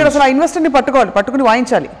చెప్తున్నాను. దాని ఇక్కడ అసలు ఆ ఇన్వెస్టర్ని పట్టుకుని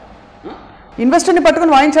వాయించాలి, ఇన్వెస్టర్ని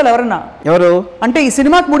పట్టుకుని వాయించాలి ఎవరన్నా. ఎవరు అంటే ఈ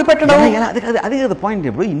సినిమాకి ముడిపెట్టడం అదే కదా పాయింట్.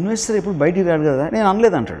 ఇప్పుడు ఇన్వెస్టర్ ఎప్పుడు బయటికి రాడు కదా, నేను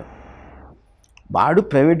అనలేదు అంటాడు. వాడు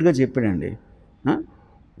ప్రైవేట్గా చెప్పాడండి,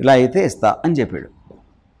 ఇలా అయితే ఇస్తా అని చెప్పాడు.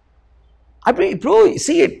 అప్పుడు ఇప్పుడు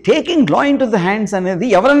C taking law in to the hands అనేది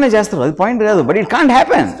ఎవరన్నా చేస్తారు, అది పాయింట్ కాదు. But it can't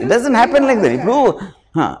happen, it doesn't happen like that. ఇప్పుడు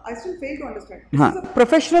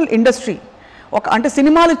ప్రొఫెషనల్ ఇండస్ట్రీ అంటే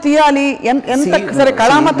సినిమాలు తీయాలి ఎంత సరే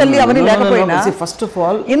కళామ తల్లి అవన్నీ లేకపోయినా ఫస్ట్ ఆఫ్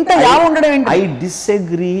ఆల్ ఇంత యావ ఉండడం ఏంటి? I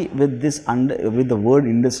disagree with this with the word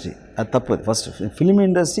industry. అది తప్పదు. ఫస్ట్ ఫిల్మ్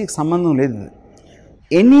ఇండస్ట్రీకి సంబంధం లేదు.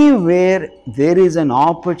 Anywhere there is an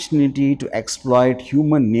opportunity to exploit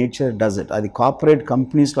human nature does it. అది కార్పొరేట్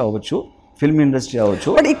కంపెనీస్లో అవ్వచ్చు, ఫిల్మ్ ఇండస్ట్రీ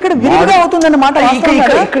అవ్వచ్చు. బట్ ఇక్కడ విరిగా అవుతుందన్నమాట.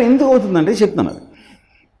 ఇక్కడ ఎందుకు అవుతుందంటే చెప్తాను. అది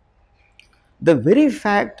the very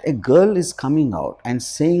fact a girl is coming out and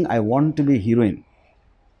saying I want to be a heroine,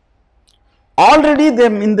 already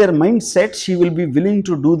them in their mindset she will be willing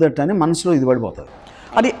to do that అని మనసులో ఇది పడిపోతుంది.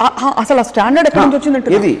 అది అసలు ఆ స్టాండర్డ్ ఎక్కడ నుంచి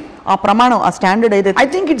వచ్చిందంటే ఇది ఆ ప్రమాణం, ఆ స్టాండర్డ్ ఏదైతే I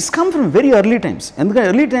think it's come from very early times. ఎందుకంటే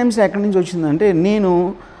ఎర్లీ టైమ్స్ ఎక్కడి నుంచి వచ్చిందంటే, నేను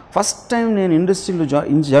ఫస్ట్ టైం నేను ఇండస్ట్రీలో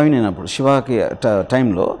జాయిన్ అయినప్పుడు శివాకి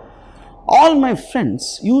టైంలో all my friends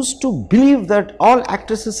use to believe that all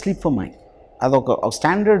actresses sleep for money. అదొక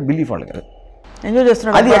స్టాండర్డ్ బిలీఫ్ వాళ్ళకి. ఎంజాయ్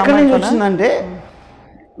చేస్తున్నాడు. అది ఎక్కడి నుంచి వచ్చిందంటే,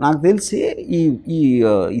 నాకు తెలిసి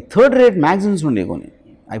ఈ థర్డ్ రేట్ మ్యాగజైన్స్ ఉండేవి కొన్ని,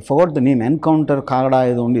 I forgot the name, encounter కాగడా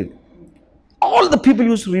ఏదో ఉండేది. All the people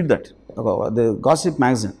use to read that, the gossip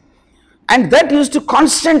magazine, and that use to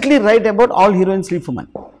constantly write about all heroines sleep for money.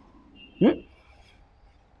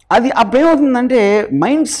 అది అప్పుడు ఏమవుతుందంటే,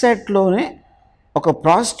 మైండ్ సెట్లోనే ఒక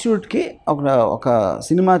ప్రాస్టిట్యూట్కి ఒక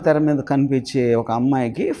cinema తెర మీద కనిపించే ఒక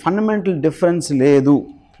అమ్మాయికి ఫండమెంటల్ డిఫరెన్స్ లేదు.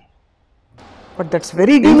 బట్ దట్స్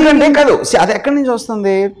వెరీ ఎందుకంటే కాదు, అది ఎక్కడి నుంచి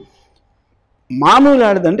వస్తుంది? మామూలు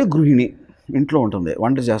ఆడదంటే గృహిణి, ఇంట్లో ఉంటుంది,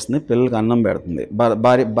 వంట చేస్తుంది, పిల్లలకి అన్నం పెడుతుంది,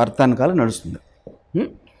 భర్త వెనకాల నడుస్తుంది.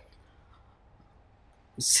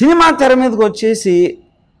 సినిమా తెర మీదకి వచ్చేసి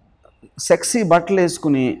సెక్సీ బట్టలు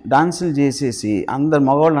వేసుకుని డాన్సులు చేసేసి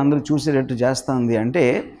మగవాళ్ళు అందరూ చూసేటట్టు చేస్తుంది అంటే,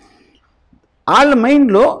 వాళ్ళ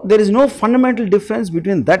మైండ్లో there is no fundamental difference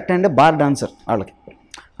between that and a bar dancer. వాళ్ళకి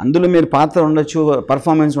అందులో మీరు పాత్ర ఉండొచ్చు,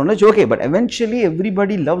 పర్ఫార్మెన్స్ ఉండొచ్చు, okay, but eventually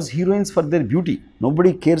everybody loves heroines for their beauty,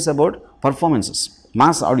 nobody cares about performances.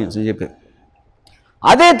 Mass audience అని చెప్పేది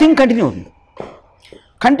అదే థింగ్ కంటిన్యూ అవుతుంది.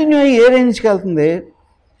 కంటిన్యూ అయ్యి ఏ రేంజ్కి వెళ్తుంది?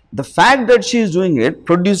 The fact that she is doing it,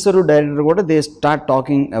 producer director కూడా they start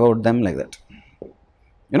talking about them like that,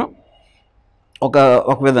 you know,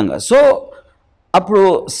 ఒక విధంగా. సో అప్పుడు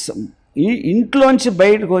ఈ ఇంట్లోంచి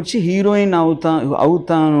బయటకు వచ్చి హీరోయిన్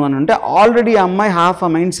అవుతాను అని అంటే, ఆల్రెడీ ఆ అమ్మాయి హాఫ్ ఆ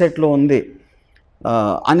మైండ్ సెట్లో ఉంది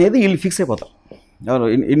అనేది వీళ్ళు ఫిక్స్ అయిపోతారు, ఎవరు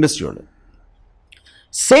ఇండస్ట్రీ వాళ్ళు.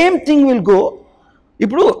 Same thing will go.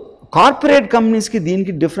 ఇప్పుడు కార్పొరేట్ కంపెనీస్కి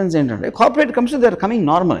దీనికి డిఫరెన్స్ ఏంటంటే, corporate companies they are coming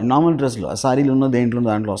normal డ్రెస్లో, సారీలు ఉన్న దేంట్లో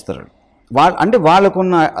దాంట్లో వస్తారు. అంటే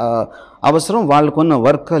వాళ్ళకున్న అవసరం, వాళ్ళకున్న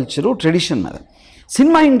వర్క్ కల్చరు, ట్రెడిషన్ మీద.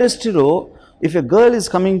 సినిమా ఇండస్ట్రీలో if a girl is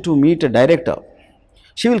coming to meet a director,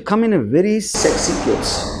 she will come in a very sexy clothes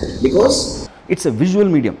because it's a visual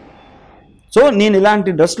medium. So నేను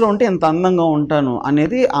ఇలాంటి డ్రెస్లో ఉంటే ఎంత అందంగా ఉంటాను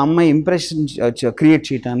అనేది ఆ అమ్మాయి ఇంప్రెషన్ క్రియేట్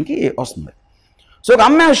చేయడానికి వస్తుంది. సో ఒక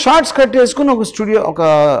అమ్మాయి షార్ట్స్ కట్ చేసుకుని ఒక స్టూడియో, ఒక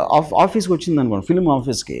ఆఫీస్కి వచ్చింది అనుకోండి, ఫిల్మ్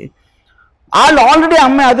ఆఫీస్కి, వాళ్ళు ఆల్రెడీ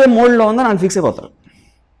అమ్మాయి అదే మోడ్లో ఉందని వాళ్ళు ఫిక్స్ అయిపోతారు.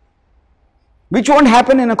 Which won't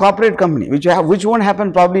happen in a corporate company, which won't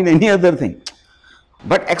happen probably in any other thing.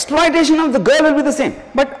 But exploitation of the girl will be the same.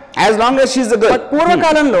 But as long as she is a girl. But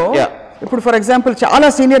పూర్వకాలంలో ఇప్పుడు for example చాలా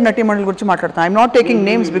senior నటీమణుల గురించి మాట్లాడతాను. I'm not taking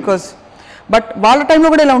names because, but వాళ్ళ టైంలో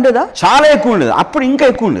కూడా ఇలా ఉండేదా? చాలా ఎక్కువ ఉండేది. అప్పుడు ఇంకా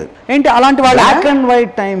ఎక్కువ ఉండేది. ఏంటి అలాంటి వాళ్ళ బ్లాక్ అండ్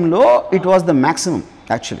వైట్ టైంలో it was the maximum.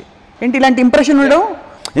 Actually. ఏంటి ఇలాంటి ఇంప్రెషన్ ఉండడం?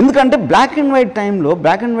 ఎందుకంటే బ్లాక్ అండ్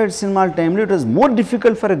వైట్ సినిమాల టైంలో it was more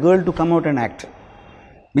difficult for a girl to come out and act,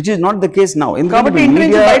 which is not the case now. కాబట్టి ఇంటి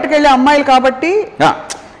నుంచి బయటకు వెళ్ళే అమ్మాయిలు కాబట్టి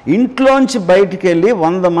ఇంట్లోంచి బయటికి వెళ్ళి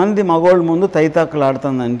 100 మంది మగవాళ్ళ ముందు తైతాకులు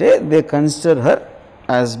ఆడుతుందంటే they consider her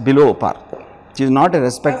as below par. She is not a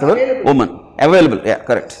respectable women. Available, yeah,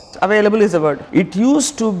 correct. Available is the word. It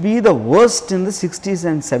used to be the worst in the 60s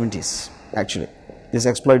and 70s, actually. This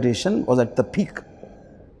exploitation was at the peak,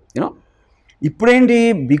 you know. Ippudendi,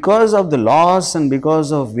 because of the laws and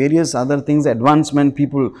because of various other things, advancement,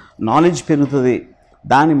 people, knowledge perugutadi.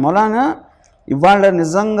 Dani molana, ఇవాళ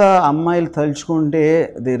నిజంగా అమ్మాయిలు తలుచుకుంటే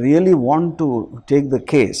they really want to take the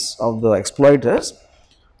case of the exploiters.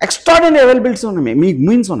 Extraordinary availabilities ఉన్నాయి, మీకు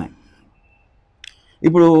means ఉన్నాయి.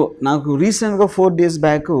 ఇప్పుడు నాకు రీసెంట్గా 4 days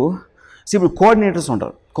బ్యాక్ ఇప్పుడు కోఆర్డినేటర్స్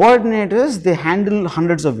ఉంటారు. Coordinators they handle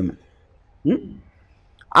hundreds of women.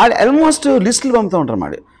 వాళ్ళు ఆల్మోస్ట్ లిస్టులు పంపుతూ ఉంటారు.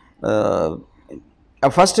 మాది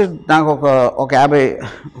ఫస్ట్ నాకు ఒక 50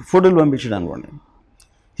 ఫోటోలు పంపించాడు అనుకోండి.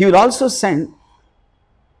 He will also send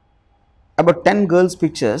about 10 girls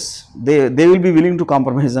pictures. They will be willing to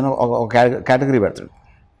compromise అని ఒక కేటగిరీ పెడతాడు.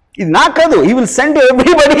 ఇది నాకు కాదు, he will send to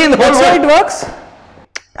everybody in the whole world. It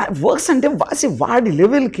works అంటే వాడి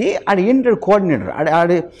లెవెల్కి ఆడు ఏంటాడు కోఆర్డినేటర్.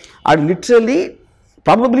 ఆడు literally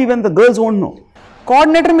probably even the girls won't no.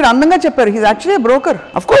 Coordinator మీరు అందంగా చెప్పారు, he's actually broker.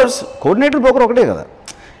 Of course coordinator broker ఒకటే కదా.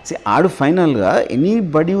 ఆడు ఫైనల్గా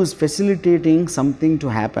anybody who's facilitating something to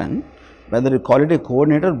happen, whether you call it A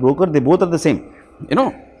coordinator, broker, they both are the same, you know.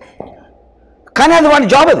 కానీ అది వాడి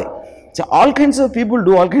జాబ్ అది. All kinds of people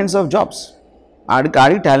do all kinds of jobs.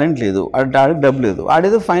 ఆడికి talent లేదు, ఆడికి డబ్బు లేదు,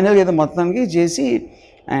 ఆడేదో ఫైనల్గా ఏదో మొత్తానికి చేసి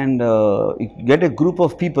and you get a group of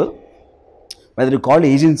people, whether you call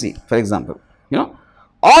agency for example, you know,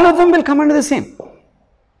 all of them will come under the same.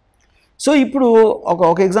 So ఇప్పుడు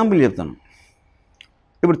ఒక ఎగ్జాంపుల్ చెప్తాను.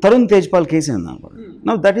 ఇప్పుడు తరుణ్ తేజ్పాల్ కేసు ఏంది అనుకోండి.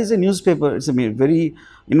 Now that is a news paper, it's a very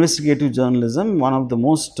investigative journalism, one of the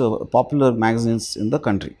most popular magazines in the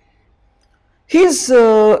country. He's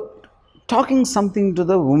talking something to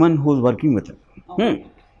the women who is working with him.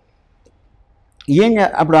 ఏం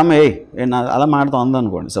అప్పుడు ఆమె అలా మాడుతూ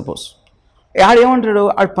ఉందనుకోండి suppose, ఆడేమంటాడు,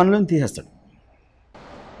 ఆడు పనులను తీసేస్తాడు,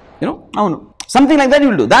 you know. అవును, something like that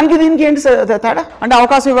will do. దానికి దీనికి ఏంటి తేడా అంటే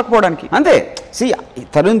అవకాశం ఇవ్వకపోవడానికి అంతే. C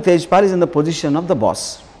Tarun Tejpal is in the position of the boss,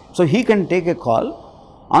 so he can take a call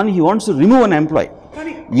on he wants to remove an employee.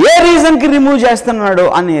 A రీజన్కి remove చేస్తున్నాడు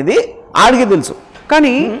అనేది ఆడికి తెలుసు.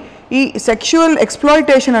 కానీ ఈ సెక్షువల్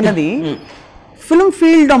ఎక్స్ప్లాయిటేషన్ అనేది ఫిల్మ్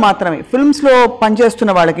ఫీల్డ్లో మాత్రమే, ఫిల్మ్స్లో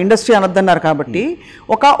పనిచేస్తున్న వాళ్ళకి ఇండస్ట్రీ అనొద్దన్నారు కాబట్టి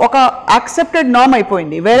ఒక యాక్సెప్టెడ్ నామ్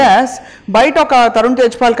అయిపోయింది. వేరాస్ బయట ఒక తరుణ్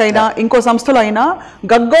తేజ్పాల్కైనా ఇంకో సంస్థలో అయినా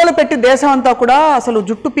గగ్గోలు పెట్టి దేశం అంతా కూడా అసలు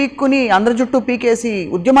జుట్టు పీక్కుని అందరి జుట్టు పీకేసి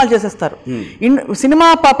ఉద్యమాలు చేసేస్తారు. సినిమా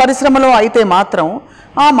పరిశ్రమలో అయితే మాత్రం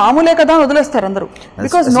ఆ మామూలే కదా వదిలేస్తారు అందరూ.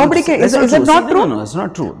 బికాస్ నోబడీ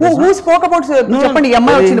చెప్పండి, ఈ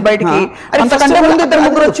అమ్మాయి వచ్చింది బయటికి, అంతకంటే ముందు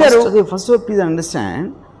 2-3 వచ్చారు. ఫస్ట్ ప్లీజ్ అండర్స్టాండ్,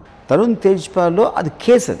 తరుణ్ తేజ్పాల్లో అది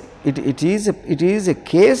కేస్, అది it is a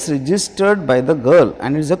case registered by the girl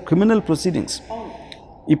and it's a criminal proceedings.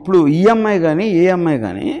 ఇప్పుడు ఈ అమ్మాయి కానీ ఏ అమ్మాయి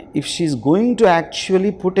కానీ if she is going to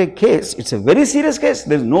actually put a case, it's a very serious case,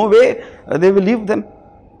 there is no way they will leave them.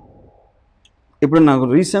 ఇప్పుడు నాకు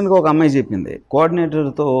రీసెంట్గా ఒక అమ్మాయి చెప్పింది,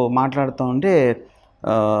 కోఆర్డినేటర్తో మాట్లాడుతూ ఉంటే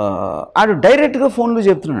ఆడు డైరెక్ట్గా ఫోన్లో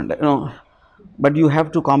చెప్తున్నాడు, you know, but you have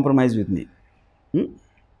to compromise with me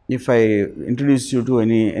if I introduce you to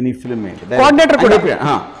any filmmaker. Coordinator kuda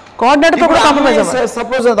coordinator to kuda compromise avva.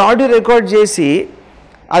 Suppose the audio record chesi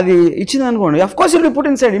adi ichindi anukondi, of course it will be put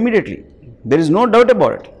inside immediately, there is no doubt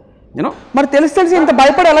about it, you know. మరి తెలిసి ఇంత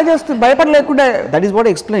భయపడి ఎలా చేస్తుంది, భయపడలేకుండా. That is what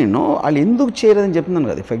I explain. No, వాళ్ళు ఎందుకు చేయలేదని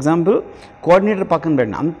చెప్తున్నాను కదా. ఫర్ ఎగ్జాంపుల్ కోఆర్డినేటర్ పక్కన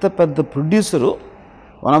పెట్టిన అంత పెద్ద producer,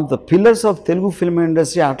 one of the pillars of Telugu film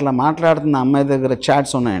industry, అట్లా మాట్లాడుతున్న అమ్మాయి దగ్గర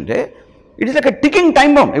చాట్స్ ఉన్నాయంటే it is like a ticking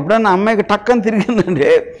time bomb. ఎప్పుడన్నా అమ్మాయికి టక్ అని తిరిగిందంటే,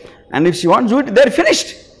 and if she wants to do it, they are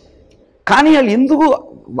finished. కానీ వాళ్ళు ఎందుకు,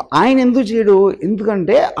 ఆయన ఎందుకు చేయడు,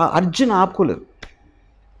 ఎందుకంటే ఆ అర్జున్ ఆపుకోలేదు.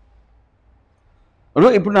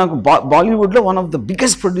 ఇప్పుడు నాకు బాలీవుడ్లో one of the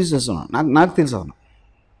biggest producers ఉన్నాడు, నాకు తెలుసు అతను.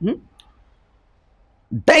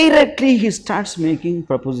 Directly he starts making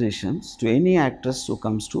prepositions to any actress who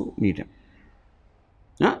comes to meet him.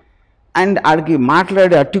 And ఆడికి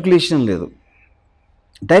మాట్లాడే ఆర్టికులేషన్ లేదు,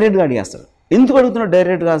 డైరెక్ట్గా అడిగేస్తారు. ఎందుకు అడుగుతున్నాడు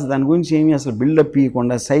డైరెక్ట్గా, అసలు దాని గురించి ఏమీ అసలు బిల్డప్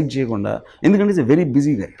ఇవ్వకుండా, సైడ్ చేయకుండా, ఎందుకంటే ఇట్స్ వెరీ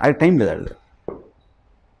బిజీ గా, అది టైం లేదు ఆడు.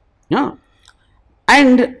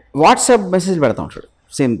 అండ్ వాట్సాప్ మెసేజ్ పెడతా ఉంటాడు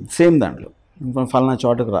సేమ్ దాంట్లో, ఫలానా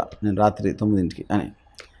చోటకు రా, నేను రాత్రి 9ంటికి అని.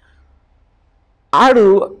 ఆడు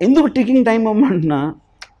ఎందుకు ticking time అమ్మంటున్నా,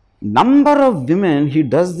 number of women he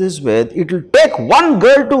does this with, it will take 1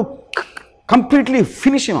 girl to completely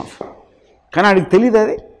finish him of. కానీ ఆడికి తెలియదు,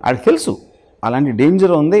 అది ఆడికి తెలుసు అలాంటి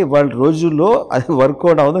డేంజర్ ఉంది వాళ్ళ రోజుల్లో, అది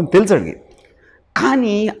వర్కౌట్ అవ్వదని తెలుసు ఆడికి.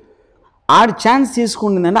 కానీ ఆడి ఛాన్స్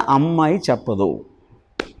తీసుకుంటుందంటే అమ్మాయి చెప్పదు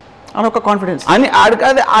అని ఒక కాన్ఫిడెన్స్ అని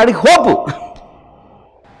ఆడికి హోప్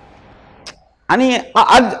అని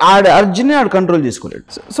అర్జున్ని ఆడు కంట్రోల్ చేసుకోలేడు.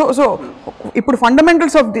 సో ఇప్పుడు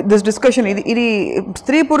ఫండమెంటల్స్ ఆఫ్ దిస్ డిస్కషన్ ఇది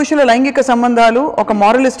స్త్రీ పురుషుల లైంగిక సంబంధాలు ఒక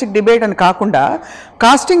మారలిస్టిక్ డిబేట్ అని కాకుండా,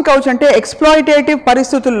 కాస్టింగ్ కౌచ్ అంటే ఎక్స్ప్లాయిటేటివ్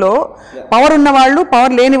పరిస్థితుల్లో పవర్ ఉన్న వాళ్ళు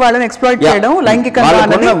పవర్ లేని వాళ్ళని ఎక్స్ప్లాయిట్ చేయడం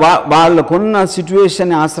లైంగికంగా, వాళ్ళకున్న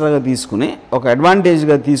సిచ్యువేషన్ ఆసరాగా తీసుకుని ఒక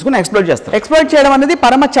అడ్వాంటేజ్గా తీసుకుని ఎక్స్ప్లాయిట్ చేస్తారు. ఎక్స్ప్లాయిట్ చేయడం అనేది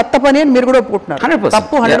పరమ చెత్త పని అని మీరు కూడా ఒప్పుకుంటున్నారు.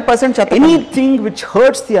 తప్పు 100% చెత్త. Anything which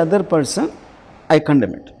hurts the other person I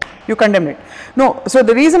condemn it. You condemn it. No, so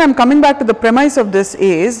the reason I'm coming back to the premise of this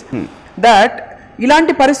is that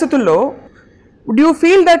ilanti paristhitullo, do you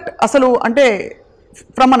feel that asalu ante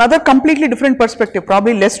from another completely different perspective,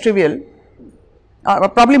 probably less trivial,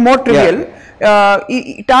 probably more trivial, ఈ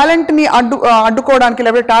talent ని అడ్డుకోవడానికి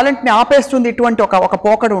లేకపోతే talent ని ఆపేస్తుంది ఇటువంటి ఒక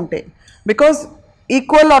పోకడు ఉంటే, because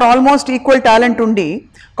equal are almost equal talent ఉండి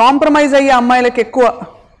compromise అయ్యే అమ్మాయిలకు ఎక్కువ.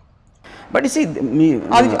 బట్ సి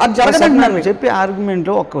చెప్పే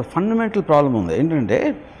ఆర్గ్యుమెంట్లో ఒక ఫండమెంటల్ ప్రాబ్లం ఉంది. ఏంటంటే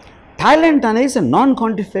టాలెంట్ అనేది non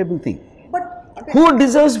quantifiable thing. Who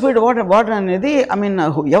deserves it what అనేది, ఐ మీన్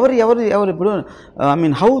ఎవరు ఇప్పుడు, I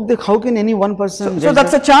mean how can any one person. So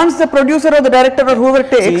that's a chance the producer are the director or whoever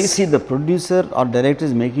takes. See, the producer or director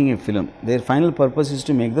is making a film. Their final purpose is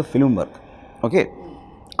to make the film work. Okay,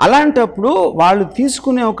 అలాంటప్పుడు వాళ్ళు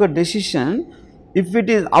తీసుకునే ఒక decision, if it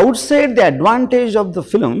is out side the advantage of the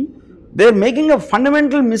film, they are making a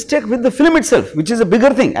fundamental mistake with the film itself, which is a bigger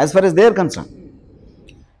thing as far as they are concerned.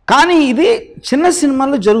 కానీ ఇది చిన్న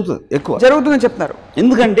సినిమాల్లో జరుగుతుందని చెప్తున్నారు.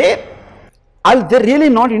 ఎందుకంటే వాళ్ళు they really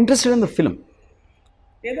not interested in the film.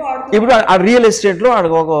 ఇప్పుడు ఆ రియల్ ఎస్టేట్లో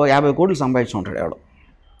ఆడికి ఒక 50 కోట్లు సంపాదించి ఉంటాడు.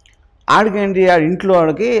 ఆడికేంటి, ఆడి ఇంట్లో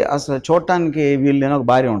ఆడికి అసలు చూడటానికి వీళ్ళు లేని ఒక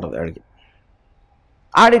భార్య ఉంటుంది ఆడికి.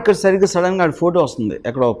 ఇక్కడ సరిగ్గా సడన్గా ఆడి ఫోటో వస్తుంది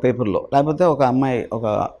ఎక్కడో ఒక పేపర్లో, లేకపోతే ఒక అమ్మాయి ఒక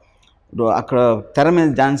అక్కడ తెర మీద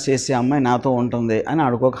డాన్స్ చేసే అమ్మాయి నాతో ఉంటుంది అని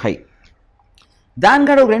ఆడుకోక హై.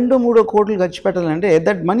 దానికి ఆడ 2-3 కోట్లు ఖర్చు పెట్టాలంటే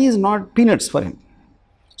that money is not peanuts for him.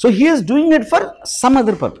 So he is doing it for some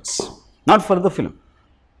other purpose, not for the film.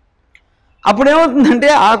 అప్పుడు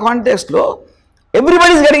ఏమవుతుందంటే ఆ కాంటెక్స్ట్లో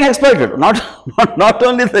everybody is getting exploited, not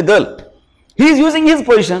only the girl. He is using his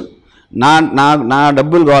position. నా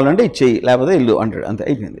డబ్బులు కావాలంటే ఇచ్చేయి, లేకపోతే ఇల్లు అంటాడు, అంతే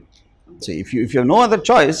అయిపోయింది. So if you have no other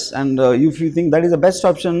choice and if you think that is the best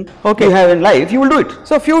option you have in life, you will do it.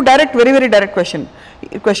 So few very direct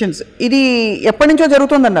questions. ఇది ఎప్పటి నుంచో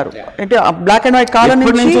జరుగుతుంది అన్నారు అంటే బ్లాక్ అండ్ వైట్ కాలం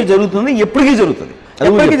నుంచి జరుగుతుంది, ఎప్పటికీ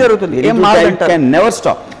జరుగుతుంది, ఏం మారదంటారు, can never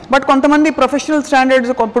stop. బట్ కొంతమంది ప్రొఫెషనల్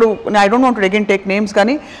స్టాండర్డ్స్, ఇప్పుడు I don't want to again take names,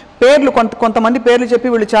 కానీ పేర్లు కొంతమంది పేర్లు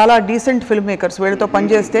చెప్పి వీళ్ళు చాలా డీసెంట్ ఫిల్మ్ మేకర్స్, వీళ్ళతో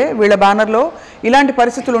పనిచేస్తే వీళ్ళ బ్యానర్లో ఇలాంటి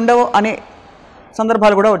పరిస్థితులు ఉండవు అనే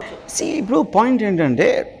సందర్భాలు కూడా వచ్చాయి. ఇప్పుడు పాయింట్ ఏంటంటే,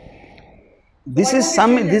 this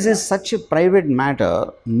is such a private matter.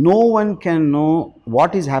 No one can know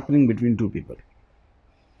what is happening between two people.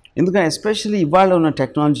 ఎందుకంటే ఎస్పెషల్లీ ఇవాళ ఉన్న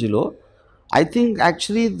టెక్నాలజీలో I think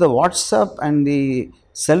actually the WhatsApp and the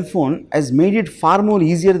cell phone Hess made it for more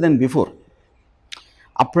easier then before.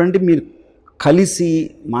 అప్పుడంటే మీరు కలిసి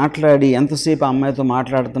మాట్లాడి ఎంతసేపు ఆ అమ్మాయితో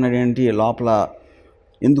మాట్లాడుతున్నాడు ఏంటి లోపల,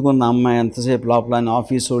 ఎందుకున్న అమ్మాయి ఎంతసేపు లోపల అని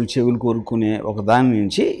ఆఫీస్ వాళ్ళు చెవులు కోరుకునే ఒక దాని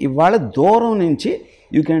నుంచి ఇవాళ దూరం నుంచి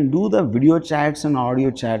you can do the video chats and audio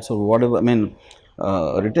chats or whatever, I mean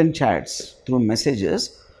written chats through messages.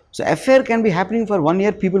 So affair can be happening for 1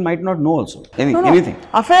 year, people might not know also anything.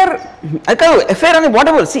 Affair and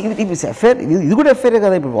whatever, see if it's affair, ఇది కూడా affair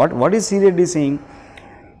కదా. ఇప్పుడు what is seriously saying,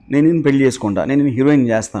 నేను పెళ్లి చేసుకుంటా, నేను heroine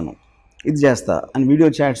చేస్తాను, ఇది చేస్తా అని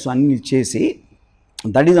వీడియో చాట్స్ అన్ని చేసి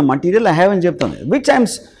that is a material I have అని చెప్తాను, విచ్ ఐఎమ్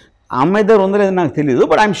అమ్మాయి దగ్గర ఉందో లేదో నాకు తెలియదు,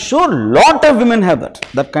 but I'm sure lot of women have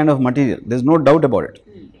that kind of material, there is no doubt about it.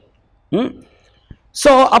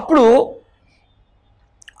 So అప్పుడు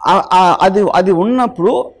అది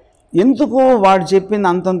ఉన్నప్పుడు ఎందుకు వాడు చెప్పింది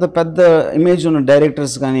అంతంత పెద్ద ఇమేజ్ ఉన్న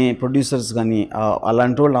డైరెక్టర్స్ కానీ ప్రొడ్యూసర్స్ కానీ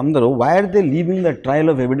అలాంటి వాళ్ళు అందరూ why are they leaving the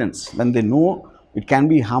trial of evidence when they know it can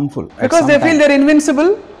be harmful? Because they feel they are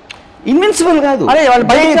invincible కాదు,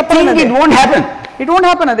 ఇట్ వోంట్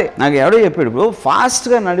హ్యాపెన్. అదే నాకు ఎవడో చెప్పాడు, ఇప్పుడు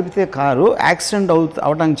ఫాస్ట్గా నడిపితే కారు యాక్సిడెంట్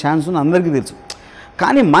అవడానికి ఛాన్స్ ఉంది అందరికీ తెలుసు,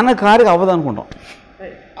 కానీ మన కారుకి అవ్వదు అనుకుంటాం.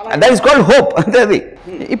 దట్ ఈస్ కాల్డ్ హోప్, అంతే. అది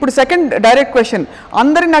ఇప్పుడు సెకండ్ డైరెక్ట్ క్వశ్చన్,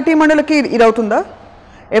 అందరి నటీమణులకి ఇది అవుతుందా?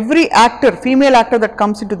 Every actor, female actor that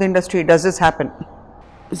comes in to the industry, does this happen?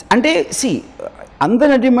 అంటే సి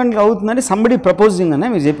అందరి డిమాండ్ అవుతుందని సంబడి ప్రపోజింగ్ అనే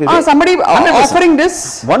మీరు చెప్పేది. Somebody offering this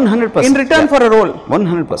 100% in return for a role.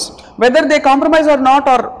 100%. Whether they compromise or not,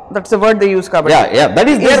 or that's the word they use. Yeah, that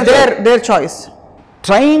is their choice.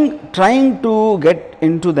 Trying to get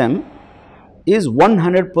into them is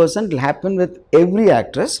 100% will happen with every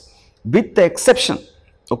actress, with the exception.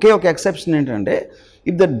 Okay, exception ఏంటంటే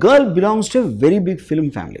if that girl belongs to a very big film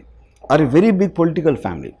family or a very big political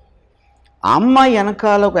family, అమ్మాయి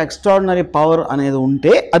వెనకాల ఒక extraordinary power అనేది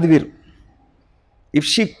ఉంటే అది వేరు. If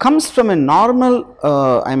she comes from a normal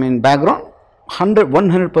background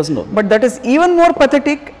 100% but that is even more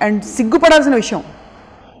పథెటిక్ and సిగ్గుపడాల్సిన విషయం.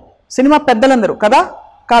 Cinema పెద్దలందరూ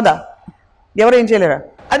కాదా ఎవరు ఏం చేయలేరా?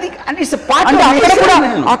 అది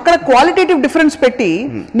అక్కడ క్వాలిటేటివ్ డిఫరెన్స్ పెట్టి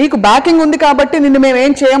నీకు బ్యాకింగ్ ఉంది కాబట్టి నిన్ను మేము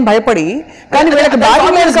ఏం చేయం భయపడి, కానీ వీళ్ళకి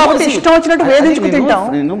బ్యాకింగ్ లేదు కాబట్టి ఇష్టం వచ్చినట్టు వేధించుకు తింటాం.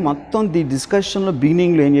 నేను మొత్తం ది డిస్కషన్ లో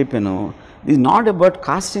బిగినింగ్ లో ఏం చెప్పాను, this is not about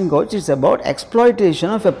casting couch, it's about exploitation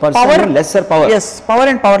of a person with lesser power. Yes, power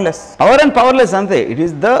and powerless ante. It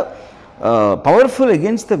is the powerful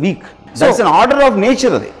against the weak. That's an order of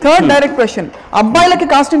nature. Third direct question, abbayalaki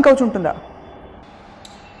casting couch untunda?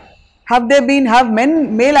 Have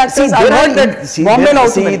male actors heard that Bombay lo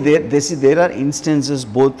outundi? There are instances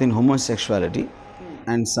both in homosexuality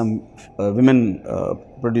and some women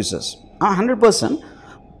producers. 100%.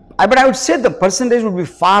 But I would say the percentage would be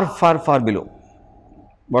far below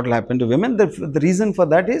what will happen to women. The reason for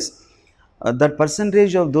that is that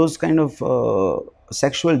percentage of those kind of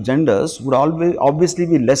sexual genders would always obviously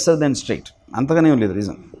be lesser than straight. Antagane only the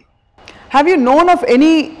reason. Have you known of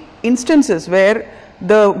any instances where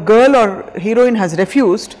the girl or heroine has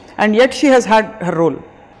refused and yet she has had her role?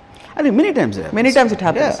 I think many times it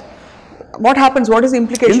happens. Yeah. What happens? What is the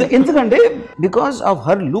implication? Endukante because of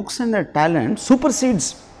her looks and her talent supersedes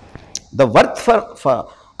the worth for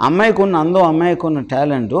అమ్మాయికి ఉన్న అందం, అమ్మాయికి ఉన్న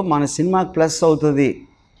talent మన సినిమాకి plus అవుతుంది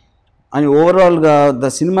అని ఓవరాల్గా ద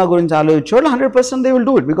సినిమా గురించి ఆలోచించేవాళ్ళు 100% they will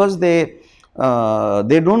do it because they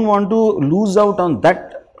don't want to lose out on that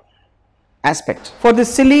aspect for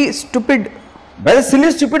this silly stupid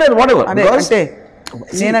or whatever. అంటే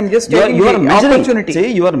నేను I'm just taking the opportunity. See,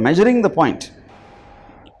 you are measuring the point.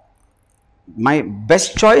 My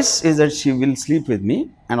best choice is that she will sleep with me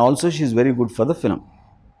and also she is very good for the film.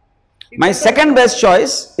 My second best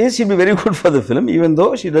choice is she will be very good for the film even though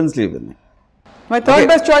she doesn't sleep with me. My third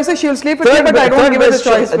best choice is she will sleep with me but I don't give her the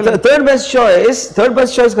choice. Third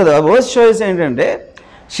best choice kada worst choice ఏంటంటే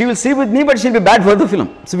she will sleep with me but she will be bad for the film.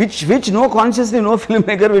 So which no consciously no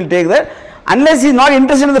filmmaker will take that unless he is not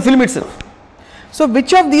interested in the film itself. So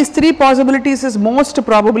which of these three possibilities is most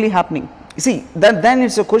probably happening? See, then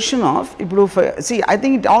it's a question of, I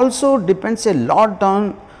think it also depends a lot on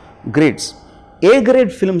grades. A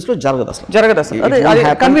grade films lo jaragadu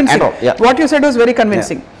asalu. Convincing. What you said was very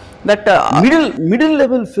convincing. Yeah. That middle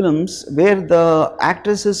level films where the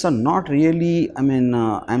actresses are not really,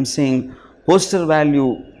 I'm saying poster value,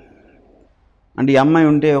 and ఈ అమ్మాయి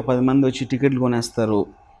ఉంటే ఒక 10 మంది వచ్చి టికెట్లు కొనేస్తారు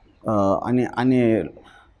అనే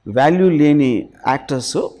value లేని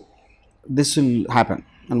actors, this will happen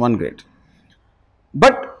and one grade.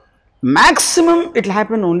 But maximum it will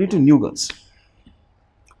happen only to new girls.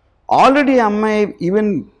 Already అమ్మాయి even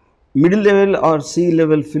middle level or C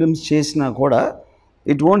level films చేసినా కూడా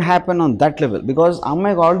it won't happen on that level because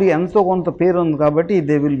అమ్మాయికి already ఎంతో కొంత పేరు ఉంది కాబట్టి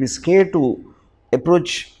they will be scared to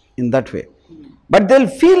approach in that way. But they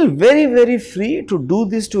will feel very free to do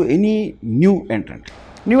this to any new entrant.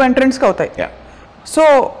 New entrants కి అవుతాయి. Yeah. So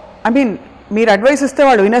I mean మీరు advice ఇస్తే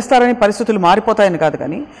వాళ్ళు వినేస్తారని పరిస్థితులు మారిపోతాయని కాదు,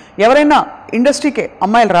 కానీ ఎవరైనా ఇండస్ట్రీకి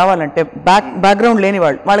అమ్మాయిలు రావాలంటే బ్యాక్గ్రౌండ్ లేని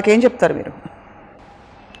వాళ్ళకి ఏం చెప్తారు మీరు?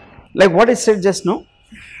 Like what I said just now,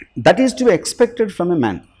 that is to be expected from a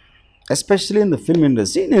man, especially in the film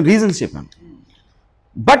industry. నేను రీజన్స్ చెప్పాను.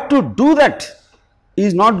 But to do that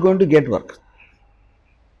is not going to get work.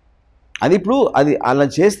 అది ఇప్పుడు అది అలా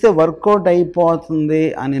చేస్తే వర్కౌట్ అయిపోతుంది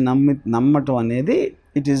అని నమ్మటం అనేది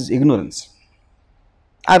ఇట్ ఈస్ ఇగ్నోరెన్స్.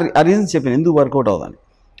 ఆ రీజన్స్ చెప్పాను ఎందుకు work out అవుదని.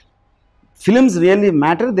 Films really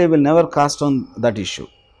matter, they will never cost on that issue.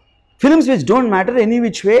 Films which don't matter any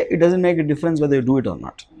which way, it doesn't make a difference whether you do it or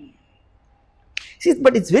not.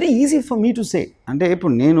 But it's very easy for me to say. అంటే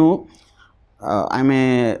ఇప్పుడు నేను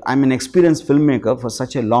I'm an experience film maker for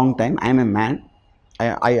such a long time. I'm a man,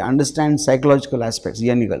 I understand psychological aspects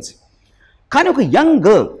ఇవన్నీ కలిసి. కానీ ఒక young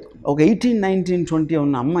girl, ఒక 18, 19, 20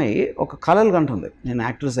 ఉన్న అమ్మాయి ఒక కలలు కంటుంది నేను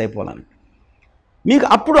యాక్ట్రెస్ అయిపోవాలని. మీకు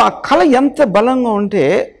అప్పుడు ఆ కళ ఎంత బలంగా ఉంటే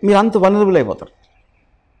మీరు అంత వనరబుల్ అయిపోతారు.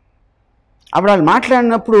 అప్పుడు వాళ్ళు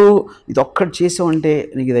మాట్లాడినప్పుడు ఇది ఒక్కటి చేసామంటే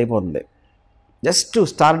నీకు ఇది అయిపోతుంది, just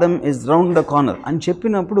stardom is round the corner అని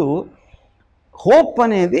చెప్పినప్పుడు హోప్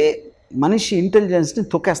అనేది మనిషి ఇంటెలిజెన్స్ని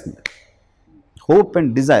తొక్కేస్తుంది. hope and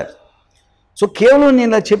desire. సో కేవలం నేను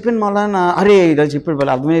ఇలా చెప్పిన మళ్ళా అరే ఇలా చెప్పాడు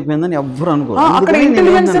వాళ్ళు అర్థమైపోయిందని ఎవ్వరు అనుకోరు. అక్కడ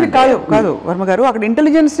ఇంటెలిజెన్స్ కాదు కాదు వర్మ గారు, అక్కడ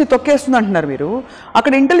ఇంటెలిజెన్స్ని తొక్కేస్తుంది అంటున్నారు మీరు.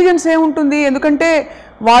 అక్కడ ఇంటెలిజెన్స్ ఏముంటుంది, ఎందుకంటే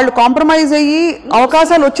వాళ్ళు కాంప్రమైజ్ అయ్యి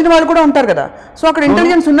అవకాశాలు వచ్చిన వాళ్ళు కూడా ఉంటారు కదా, సో అక్కడ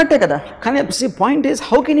ఇంటెలిజెన్స్ ఉన్నట్టే కదా. కానీ point is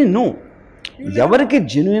how can you know ఎవరికి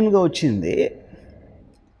జెన్యున్గా వచ్చింది,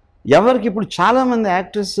 ఎవరికి. ఇప్పుడు చాలామంది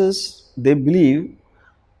actresses they believe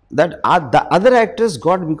that the other actress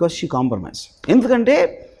got because she compromise. ఎందుకంటే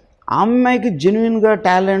ఆ అమ్మాయికి జెన్యున్గా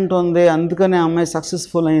టాలెంట్ ఉంది అందుకని ఆ అమ్మాయి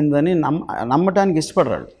సక్సెస్ఫుల్ అయిందని నమ్మటానికి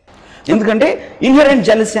ఇష్టపడరాడు, ఎందుకంటే ఇన్హెరెంట్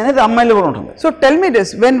జెలసీ అనేది అమ్మాయిలో కూడా ఉంటుంది. So tell me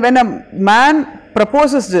this, when a man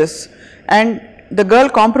proposes this and the girl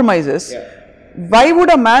compromises, why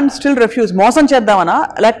would a man still refuse? మోసం చేద్దామనా,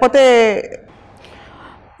 లేకపోతే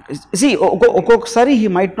see ఒక్కొక్కసారి he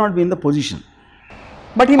might not be in the position,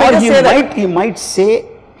 but he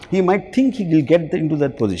might think he will get into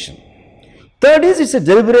that position. Third is it's a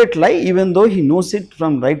deliberate lie, even though he knows it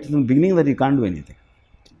from right from the beginning that he can't do anything.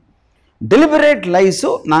 Deliberate lies, so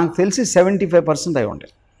నాకు తెలిసి 75% I want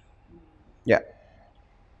it. Yeah.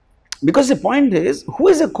 Because the point is, who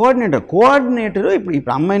is a coordinator? Coordinator,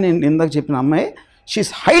 ఇప్పుడు అమ్మాయి నేను ఇందాక చెప్పిన అమ్మాయి, she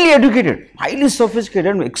is highly educated, highly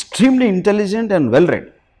sophisticated, extremely intelligent and well read.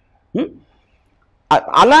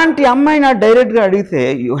 అలాంటి అమ్మాయి నా డైరెక్ట్గా అడిగితే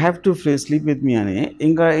you have to sleep with me అని,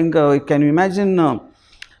 ఇంకా can you imagine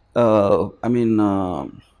I mean,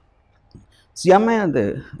 see,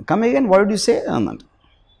 come again, what did you say?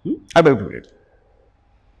 I beg to read.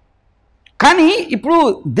 Kani, ippudu,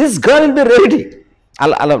 this girl will be ready.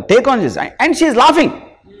 I'll take on this. And she is laughing.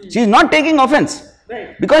 She is not taking offense. Right.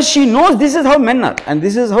 Because she knows this is how men are. And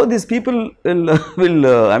this is how these people will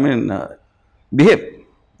behave.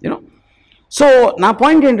 You know. So, na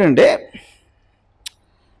point entante,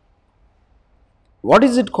 what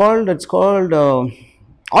is it called? It's called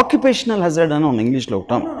occupational hazard అని ఇంగ్లీష్లో ఒక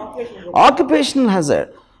term. Occupational hazard.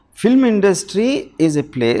 Film industry is a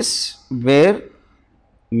place where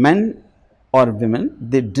men or women,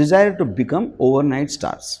 they desire to become overnight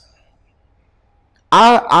stars.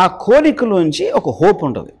 ఆ కోరికలోంచి ఒక hope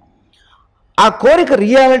ఉంటుంది. ఆ కోరిక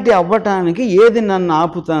reality అవ్వటానికి ఏది నన్ను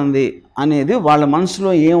ఆపుతుంది అనేది వాళ్ళ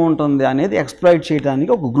మనసులో ఏముంటుంది అనేది ఎక్స్ప్లాయిట్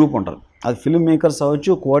చేయడానికి ఒక గ్రూప్ ఉంటుంది. అది ఫిల్మ్ మేకర్స్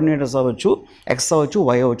అవ్వచ్చు, కోఆర్డినేటర్స్ అవ్వచ్చు, ఎక్స్ అవ్వచ్చు,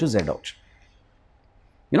 వై అవ్వచ్చు, జెడ్ అవ్వచ్చు.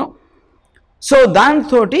 You know, so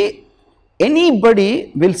దాంతోటి anybody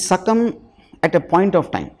will succumb at a point of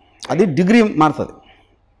time. అది డిగ్రీ మారుతుంది.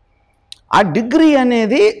 ఆ డిగ్రీ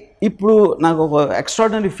అనేది ఇప్పుడు నాకు ఒక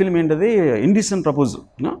ఎక్స్ట్రాడినరీ ఫిల్మ్ ఏంటది, ఇండిసెంట్ ప్రపోజల్.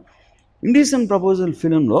 ఇండిసెంట్ ప్రపోజల్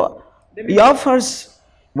ఫిలింలో he offers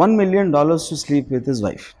 $1 million to sleep with his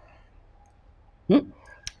wife.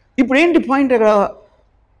 ఇప్పుడు ఏంటి పాయింట్, అక్కడ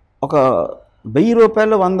ఒక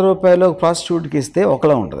 ₹1000 ₹100 ప్రాస్టిట్యూట్కి ఇస్తే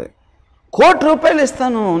ఒకలా ఉంటుంది. ₹1,00,00,000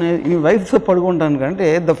 ఇస్తాను నీ వైఫ్తో పడుకుంటాను కంటే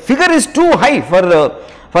the figure is two high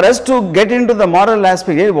for us to get in to the moral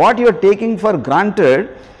aspect. What you're taking for granted,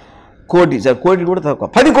 కోటి కూడా తక్కువ,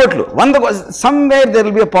 10 కోట్లు, 100, somewhere there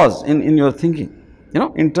will be a pause in your thinking, you know,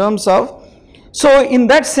 in terms of. So in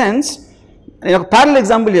that sense నేను ఒక parallel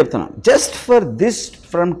example చెప్తున్నాను. Just for this,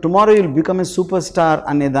 from tomorrow you'll become a super star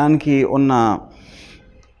అనే దానికి ఉన్న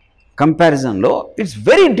కంపారిజన్లో it's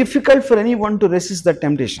very difficult for any one to resist that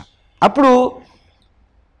temptation. అప్పుడు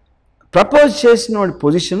propose చేసినోడి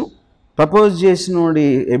position, propose చేసినోడి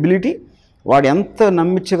ability, వాడు ఎంత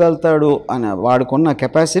నమ్మించగలుగుతాడు అని వాడుకున్న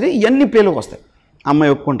కెపాసిటీ, ఇవన్నీ పేలుకు వస్తాయి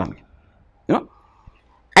అమ్మాయి ఒప్పుకుంటానికి. You know,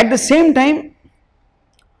 at the same time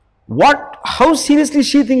how seriously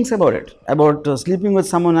she thinks about sleeping with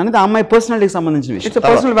someone అనేది ఆ అమ్మాయి పర్సనాలిటీకి సంబంధించిన విషయం,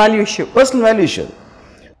 పర్సనల్ వాల్యూ ఇష్యూ.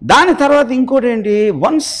 దాని తర్వాత ఇంకోటి ఏంటి,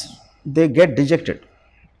 వన్స్ దే గెట్ డిజెక్టెడ్,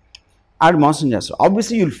 ఆడు మోసం చేస్తారు.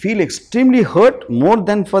 Obviously you'll feel extremely hurt more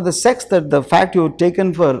than for the sex, that the fact you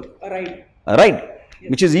taken for ride,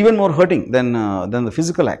 which is even more hurting than the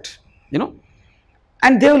physical act, you know.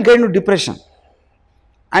 And they will get into depression,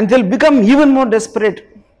 and they'll become even more desperate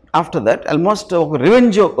after that. Almost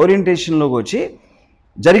revenge orientation lo gochi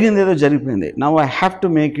jarigindi edo jarigipindi, now I have to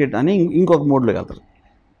make it ani inkoka mode lo veltaru.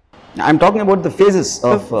 I'm talking about the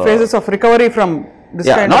phases of recovery from this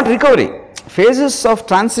kind not recovery, phases of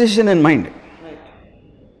transition in mind, right.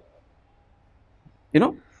 You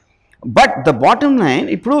know. But the bottom line,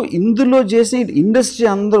 ఇప్పుడు ఇందులో చేసి industry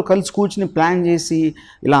అందరూ కలిసి కూర్చుని plan చేసి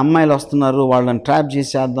ఇలా అమ్మాయిలు వస్తున్నారు వాళ్ళని ట్రాప్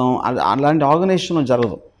చేసేద్దాం అలాంటి ఆర్గనైజేషన్లో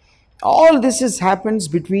జరగదు. All this is happens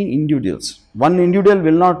between individuals. One individual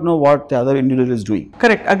will not know what the other individual is doing.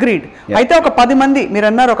 Correct, agreed. అయితే ఒక 10 మంది, మీరు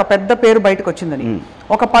అన్నారు ఒక పెద్ద పేరు బయటకు వచ్చిందని,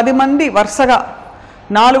 ఒక 10 మంది వరుసగా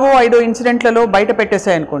 4-5 ఇన్సిడెంట్లలో బయట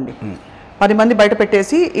పెట్టేసాయి అనుకోండి, 10 మంది బయట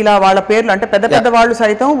పెట్టేసి ఇలా వాళ్ళ పేర్లు అంటే పెద్ద పెద్ద వాళ్ళు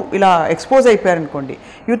సైతం ఇలా ఎక్స్పోజ్ అయిపోయారు అనుకోండి,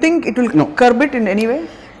 you think it will curb it in any way?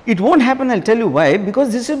 It won't happen, I'll tell you why. Because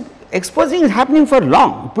this is exposing is happening for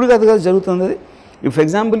long. ఇప్పుడు కదా జరుగుతుంది. If for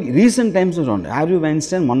example recent times around Harvey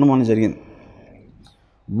Weinstein మొన్న జరిగింది.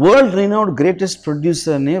 World renowned greatest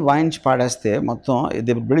ప్రొడ్యూసర్ని వాయించి పాడేస్తే మొత్తం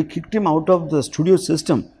they బడి kicked him out of the studio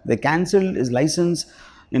system. They cancelled his licence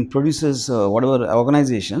in producers what ever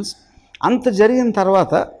organisations. అంత జరిగిన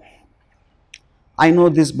తర్వాత I know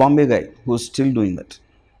this Bombay guy who is still doing that.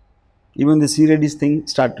 Even the C-Reddy's thing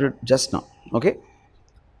started just now. Okay.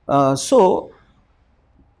 So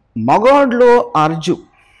మగాడ్లో అర్జు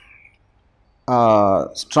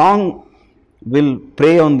strong will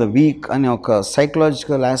pray on the week అనే ఒక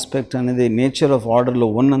psychological aspect అనేది nature of ఆర్డర్లో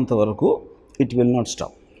ఉన్నంత వరకు it will not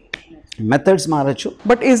stop. Methods మారచ్చు.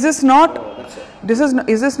 But is this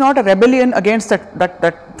not a rebellion against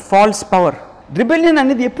that falls power? Rebellion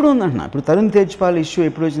అనేది ఎప్పుడు ఉందంటున్నా. ఇప్పుడు తరుణ్ తేజ్పాల్ ఇష్యూ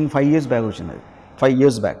ఎప్పుడు వచ్చింది? 5 years బ్యాక్ వచ్చింది. అది 5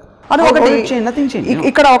 years బ్యాక్. అది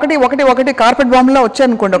ఇక్కడ ఒకటి కార్పెట్ బాంబులా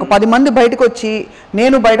వచ్చాయనుకోండి, ఒక 10 మంది బయటకు వచ్చి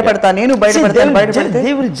నేను బయటపడతా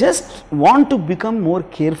they will just want to become more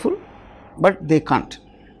careful but they can't.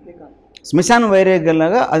 శ్మశాన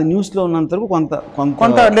వైరేగల్లాగా అది న్యూస్లో ఉన్నంత వరకు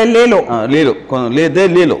కొంత లేలో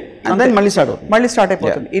మళ్ళీ స్టార్ట్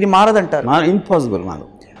అయిపోతుంది. ఇది మారదంటారు? ఇంపాసిబుల్ మారు.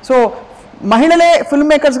 సో మహిళలే ఫిల్మ్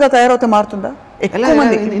మేకర్స్ గా తయారవుతే మారుతుందా? ఎక్కువ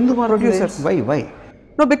మంది ఎందుకు producers? Why?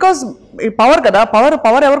 No, because power kada,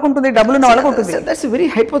 power ఎవరికి ఉంటుంది? డబ్బులు ఉన్న వాళ్ళకి ఉంటుంది. That's a very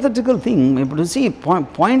hypothetical thing. But you see,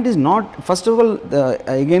 point is not, first of all,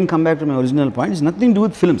 again come back to my original point, it's nothing to do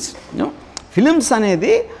with films. You know, films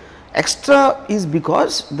anedi extra is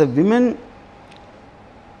because the women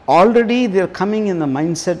already they are coming in the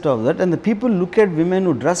mindset of that, and the people look at women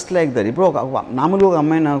who dress like that. ఇప్పుడు నార్మల్గా ఒక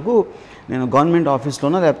అమ్మాయి నాకు, నేను government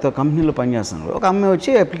ఆఫీస్లోనో లేకపోతే కంపెనీలో పనిచేస్తాను, ఒక అమ్మాయి వచ్చి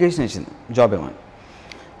అప్లికేషన్ ఇచ్చింది జాబ్ ఏమని.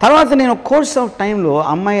 తర్వాత నేను కోర్స్ ఆఫ్ టైంలో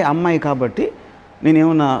అమ్మాయి కాబట్టి నేను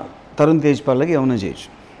ఏమన్నా తరుణ్ తేజ్పాల్కి ఏమైనా చేయొచ్చు.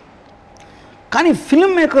 కానీ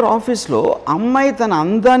ఫిల్మ్ మేకర్ ఆఫీస్లో అమ్మాయి తన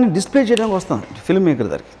అందాన్ని డిస్ప్లే చేయడానికి వస్తాను ఫిల్మ్ మేకర్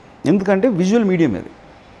దగ్గరికి. ఎందుకంటే విజువల్ మీడియం ఇది,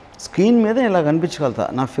 స్క్రీన్ మీద ఇలా కనిపించగలుగుతా,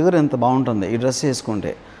 నా ఫిగర్ ఎంత బాగుంటుంది ఈ డ్రెస్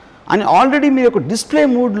వేసుకుంటే అని ఆల్రెడీ మీరు ఒక డిస్ప్లే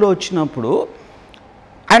మూడ్లో వచ్చినప్పుడు,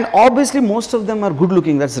 and obviously most of them are good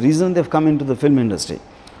looking, that's reason they come in to the film industry.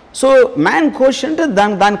 So man quotient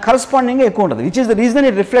దాని కరస్పాండింగ్గా ఎక్కువ ఉంటుంది, which is the reason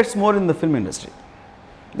it reflects more in the film industry.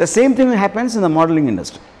 The same thing happens in the modelling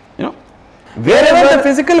industry. You know, wherever the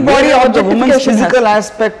physical body or the woman's physical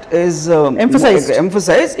aspect is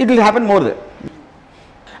emphasized, it will happen more there.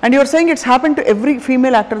 And you are saying it's happened to every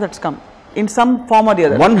female actor that's come in some form or the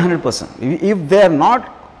other? 100%. If they are not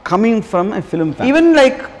coming from a film family. Even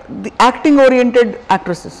like the acting oriented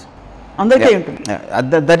actresses.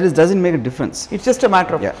 That doesn't make a difference. It's just a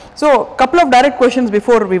matter of. So couple of direct questions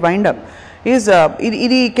before we wind up is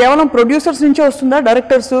ఇది కేవలం producers నుంచే వస్తుందా?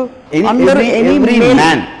 Directors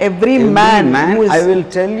every man I will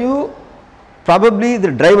tell you, probably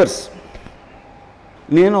the drivers.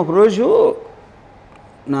 నేను ఒక రోజు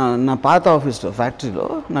నా పాత ఆఫీస్లో ఫ్యాక్టరీలో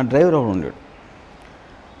నా డ్రైవర్ ఒకడు ఉండేడు.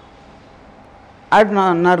 అటు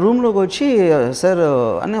నా రూమ్లోకి వచ్చి, సార్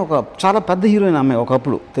అని ఒక చాలా పెద్ద హీరోయిన్ అమ్మాయి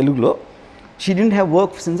ఒకప్పుడు తెలుగులో, she didn't have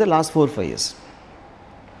work since the last 4-5 years.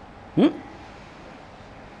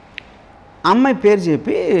 అమ్మాయి పేరు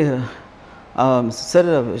చెప్పి,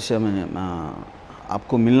 సార్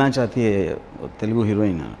ఆప్కో మిల్నా చాతి తెలుగు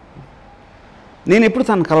హీరోయిన్. నేను ఎప్పుడు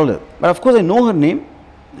తను కలవలేదు, but of course I know her name.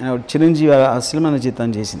 Chiranjeevi ఆ సినిమా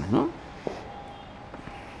జీతాన్ని చేసింది నేను.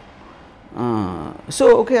 So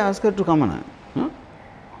okay, Oscar to come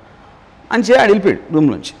అని చెప్పి వెళ్ళిపోయాడు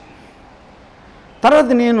రూమ్లోంచి. తర్వాత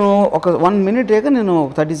నేను ఒక 1 minute నేను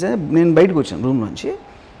 30 seconds నేను బయటకు వచ్చాను రూమ్లోంచి.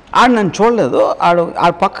 ఆడు నన్ను చూడలేదు,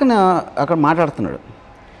 ఆడు పక్కన అక్కడ మాట్లాడుతున్నాడు,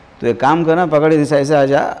 కామ్ కన్నా పకడి సైజా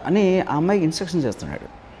ఆజా అని ఆ అమ్మాయికి ఇన్స్ట్రక్షన్ చేస్తున్నాడు.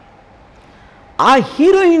 ఆ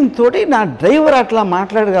హీరోయిన్ తోటి నా డ్రైవర్ అట్లా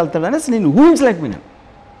మాట్లాడగలుగుతాడని నేను ఊహించలేకపోయినాను.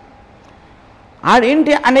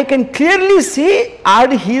 ఆడేంటి, and I can clearly see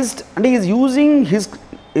అంటే is using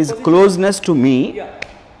his closeness to me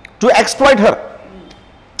to exploit her.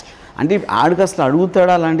 అంటే ఆడికి అసలు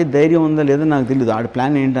అడుగుతాడా అలాంటి ధైర్యం ఉందా లేదా నాకు తెలియదు, ఆడి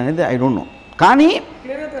ప్లాన్ ఏంటనేది ఐ డోంట్ నో. కానీ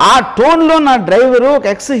ఆ టోన్లో నా డ్రైవరు ఒక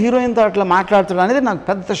ఎక్స్ హీరోయిన్తో అట్లా మాట్లాడుతాడు అనేది నాకు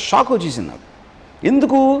పెద్ద షాక్ వచ్చేసింది నాకు.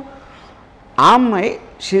 ఎందుకు? ఆ అమ్మాయి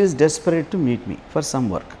she is desperate to meet me for some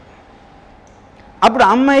work. అప్పుడు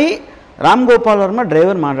ఆ అమ్మాయి రామ్ గోపాల్ వర్మ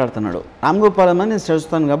డ్రైవర్ మాట్లాడుతున్నాడు, రామ్ గోపాల్ వర్మ నేను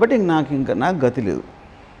చదువుతాను కాబట్టి నాకు గతి లేదు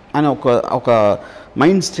అని ఒక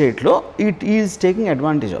మైండ్ స్టేట్లో it is taking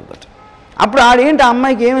advantage of that. అప్పుడు ఆడేంటి, ఆ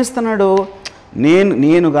అమ్మాయికి ఏమిస్తున్నాడు,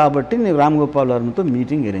 నేను కాబట్టి నీకు రామ్ గోపాల్ వర్మతో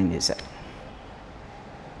మీటింగ్ అరేంజ్ చేశాను,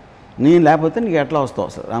 నేను లేకపోతే నీకు ఎట్లా వస్తావు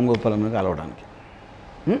అసలు రామ్ గోపాల్ వర్మకి కలవడానికి.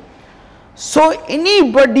 So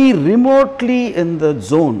anybody remotely in the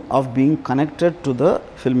zone of being connected to the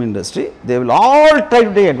film industry, they will all try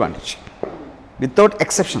to take advantage without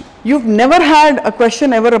exception. You've never had a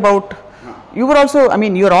question ever about, you were also, I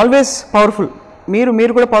mean, you're always powerful.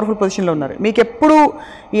 మీరు కూడా powerful పొజిషన్లో ఉన్నారు. మీకు ఎప్పుడు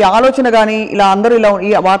ఈ ఆలోచన కానీ ఇలా అందరూ ఇలా ఈ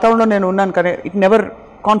వాతావరణంలో నేను ఉన్నాను కానీ it never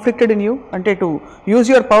conflicted in you, అంటే to use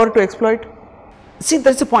your power to exploit? See,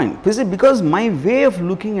 that's the point. Because my way of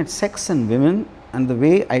looking at sex and women and the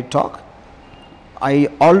way I talk, I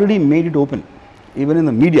already made it open, even in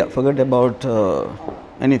the media. Forget about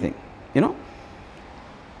anything, you know.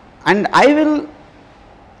 And I will.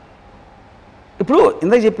 ఇప్పుడు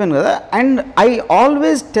ఇందాక చెప్పాను కదా, and I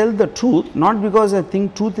always tell the truth, not because I think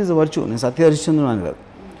truth is a virtue. నేను సత్యహరిశ్చంద్రుడు అని కాదు.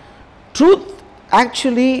 Truth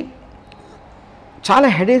actually చాలా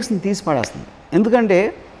హెడేక్స్ని తీసి పడేస్తుంది. ఎందుకంటే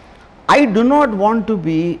I do not want to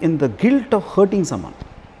be in the guilt of hurting someone.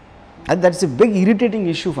 That's a big irritating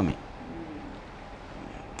issue for me.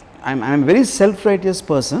 I'm a very self-righteous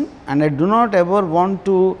person, and I do not ever want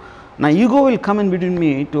to, my ego will come in between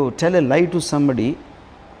me to tell a lie to somebody,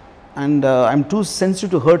 and I'm too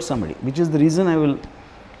sensitive to hurt somebody, which is the reason I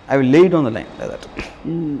will lay it on the line like that.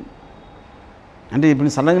 అంటే ఇప్పుడు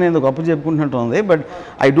సడన్గా నేను గొప్ప చెప్పుకుంటున్నట్టు ఉంది, but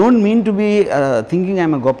I don't mean to be thinking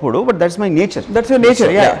I'm a గొప్పడు, but that's my nature. That's your nature.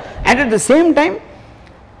 And at the same time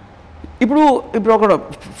ఇప్పుడు ఒక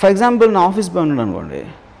for example నా office boy ఉన్నాడు అనుకోండి,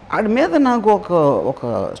 వాడి మీద నాకు ఒక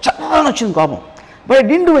చాలా వచ్చింది కోపం, but I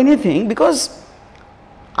didn't do anything because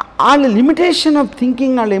వాళ్ళ లిమిటేషన్ ఆఫ్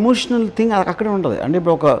థింకింగ్, వాళ్ళ ఎమోషనల్ థింగ్ అక్కడే ఉంటుంది. అంటే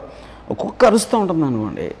ఇప్పుడు ఒక కుక్క అరుస్తూ ఉంటుంది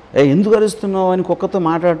అనుకోండి, ఎందుకు అరుస్తున్నావు అని కుక్కతో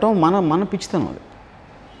మాట్లాడటం మన పిచ్చితనం అది.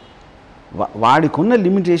 వాడికి ఉన్న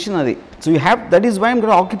లిమిటేషన్ అది. So you have, that is why I'm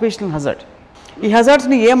goat occupational hazard. ఈ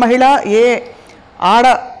హజార్డ్స్ని ఏ మహిళ, ఏ ఆడ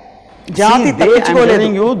జాతి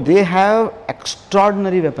తప్పించుకోలేదు. They have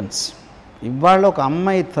extraordinary weapons. ఇవాళ ఒక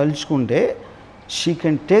అమ్మాయి తలుచుకుంటే she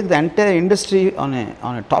can take the entire industry on a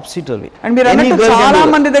top seater. And మీరు అన్నట్టు చాలా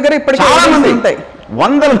మంది దగ్గర ఇప్పటికీ ఉంటాయి,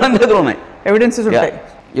 వందల మంది దగ్గర ఉన్నాయి, ఎవిడెన్సెస్ ఉంటాయి.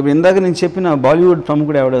 ఇప్పుడు ఇందాక నేను చెప్పిన బాలీవుడ్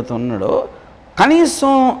ప్రముఖుడు ఎవడైతే ఉన్నాడో,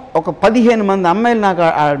 కనీసం ఒక 15 మంది అమ్మాయిలు నాకు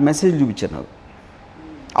ఆ మెసేజ్ చూపించారు నాకు.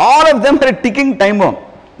 All of them are ticking time bomb.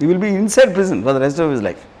 You will be inside prison for the rest of his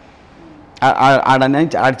life.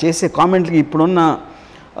 ఆడ చేసే కామెంట్లకి ఇప్పుడున్న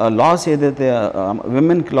లాస్ ఏదైతే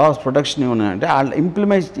విమెన్కి లాస్ ప్రొటెక్షన్ ఉన్నాయంటే వాళ్ళు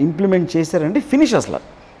ఇంప్లిమెంట్ చేశారంటే ఫినిష్ అసలు,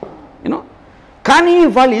 యూనో. కానీ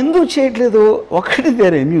వాళ్ళు ఎందుకు చేయట్లేదు, ఒకటి they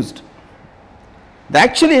are amused. The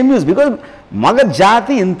actually amused because మగ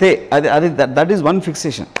జాతి ఇంతే, అది that is one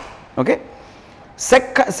fixation. Okay,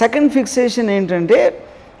 second fixation ఏంటంటే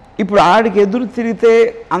ఇప్పుడు ఆడికి ఎదురు తిరిగితే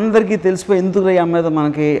అందరికీ తెలిసిపోయి ఎందుకు ఈ అమ్మాయి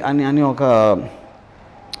మనకి అని ఒక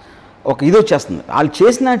ఇది వచ్చేస్తుంది. వాళ్ళు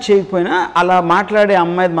చేసినా చేయకపోయినా అలా మాట్లాడే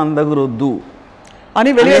అమ్మాయి మన దగ్గర వద్దు అని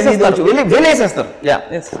వెలివేసేస్తారు.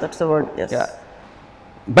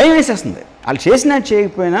 భయం వేసేస్తుంది. వాళ్ళు చేసినా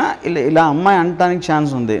చేయకపోయినా ఇలా అమ్మాయి అనటానికి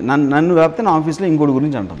ఛాన్స్ ఉంది. నన్ను కాకపోతే నా ఆఫీస్లో ఇంకోటి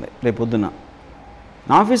గురించి అంటుంది రేపు పొద్దున్న.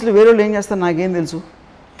 నా ఆఫీస్లో వేరే వాళ్ళు ఏం చేస్తారు నాకేం తెలుసు.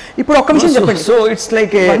 ఇప్పుడు ఒక్క విషయం చెప్పండి. సో ఇట్స్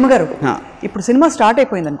లైక్ వర్మ గారు, ఇప్పుడు సినిమా స్టార్ట్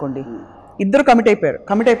అయిపోయింది అనుకోండి, ఇద్దరు కమిట్ అయిపోయారు,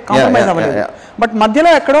 కాంప్రమైజ్ అవ్వలేదు, బట్ మధ్యలో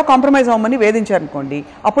ఎక్కడో కాంప్రమైజ్ అవ్వమని వేధించారు అనుకోండి,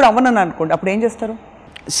 అప్పుడు అవ్వనని అనుకోండి, అప్పుడు ఏం చేస్తారు?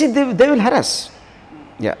 See, they will harass.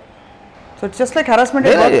 Yeah. So it's just like harassment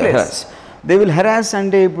in workplace. They will harass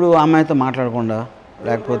అంటే ఇప్పుడు అమ్మాయితో మాట్లాడకుండా,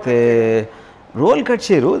 లేకపోతే రోల్ కట్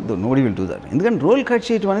చేయరు. Nobody will do that. ఎందుకంటే రోల్ కట్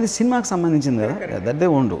చేయటం అనేది సినిమాకి సంబంధించింది కదా, that they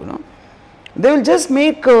won't do. They will just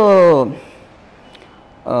make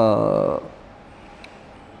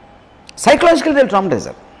psychological they will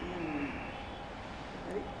ట్రామటైజర్.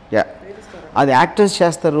 Yeah, అది యాక్టర్స్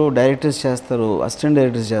చేస్తారు, డైరెక్టర్స్ చేస్తారు, అసిస్టెంట్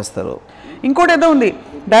డైరెక్టర్స్ చేస్తారు. ఇంకోటి ఏదో ఉంది,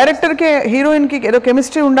 డైరెక్టర్కి హీరోయిన్కి ఏదో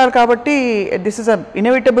కెమిస్ట్రీ ఉండాలి కాబట్టి this is a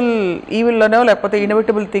inevitable evil అనో లేకపోతే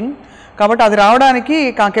ఇన్ఎవిటబుల్ థింగ్ కాబట్టి అది రావడానికి,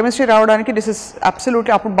 ఆ కెమిస్ట్రీ రావడానికి దిస్ ఇస్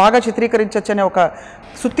అబ్సల్యూట్లీ అప్పుడు బాగా చిత్రీకరించవచ్చు అనే ఒక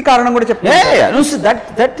సుత్తి కారణం కూడా చెప్తాను.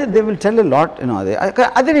 That they will tell a lot.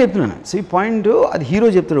 అదే చెప్తున్నాను. సో ఈ పాయింట్ అది హీరో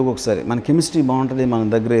చెప్తాడు ఒక్కొక్కసారి, మన కెమిస్ట్రీ బాగుంటుంది మన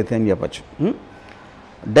దగ్గర అయితే అని చెప్పచ్చు.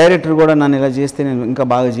 డైరెక్టర్ కూడా నన్ను ఇలా చేస్తే నేను ఇంకా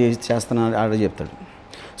బాగా చేస్తాను ఆడ చెప్తాడు.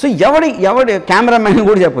 సో ఎవడి కెమెరామ్యాన్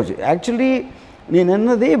కూడా చెప్పచ్చు. యాక్చువల్లీ నేను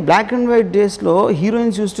అన్నది బ్లాక్ అండ్ వైట్ డేస్లో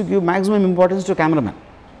heroines use to give maximum importance to cameraman.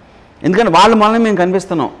 ఎందుకంటే వాళ్ళ మనల్ని మేము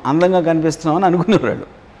కనిపిస్తున్నాం, అందంగా కనిపిస్తున్నాం అని అనుకునేవాళ్ళు.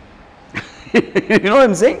 You know what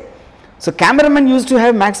I'm saying. So cameraman use to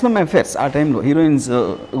have maximum affairs ఆ టైంలో హీరోయిన్స్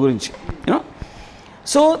గురించి, you know.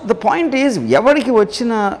 So the point is ఎవరికి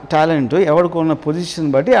వచ్చిన టాలెంట్, ఎవరికి ఉన్న పొజిషన్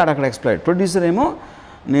బట్టి ఆడక్కడ ఎక్స్ప్లాయిట్. ప్రొడ్యూసర్ ఏమో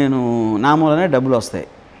నేను నా మూలనే డబ్బులు వస్తాయి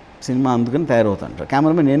సినిమా అందుకని తయారవుతాడు,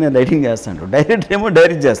 కెమెరామెన్ నేనే లైటింగ్ చేస్తాడు, డైరెక్టర్ ఏమో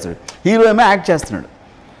డైరెక్ట్ చేస్తాడు, హీరో ఏమో యాక్ట్ చేస్తున్నాడు.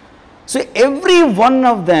 So every one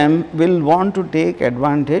of them will want to take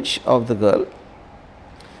advantage of the girl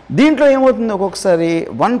దీంట్లో ఏమవుతుంది ఒక్కొక్కసారి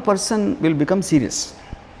one person will become serious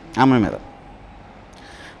ఆమె మీద,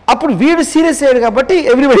 అప్పుడు వీడు సీరియస్ అయ్యాడు కాబట్టి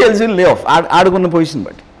everybody else will lay off ఆడుకున్న పొజిషన్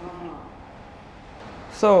బట్టి.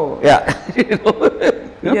 సో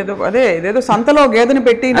అదే ఇదేదో సంతలో గేదెని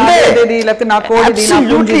పెట్టి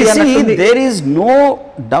there is no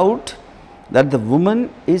doubt that the women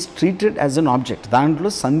is treated as an object,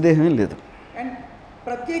 దాంట్లో సందేహమే లేదు.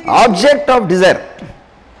 ఆబ్జెక్ట్ ఆఫ్ డిజైర్,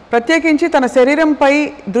 ప్రత్యేకించి తన శరీరంపై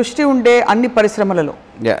దృష్టి ఉండే అన్ని పరిశ్రమలలో.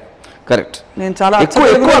 కరెక్ట్, నేను చాలా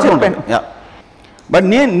చెప్పాను. బట్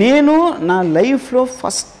నేను నా లైఫ్లో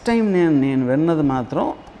ఫస్ట్ టైం నేను విన్నది మాత్రం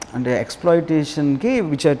అంటే ఎక్స్ప్లాయిటేషన్కి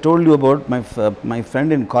which I told you about my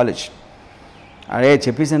friend in college. అదే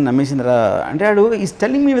చెప్పేసాను నమ్మేసిందిరా అంటే ఆడు is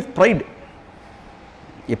telling me with pride.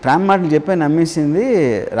 ఈ ప్రేమ మాటలు చెప్పి నమ్మేసింది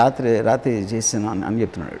రాత్రి చేసాను అని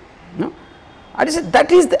చెప్తున్నాడు. అది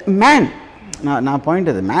దట్ ఈస్ ద మ్యాన్. నా పాయింట్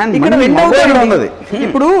అది, మ్యాన్ ఉన్నది.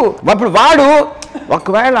 ఇప్పుడు వాడు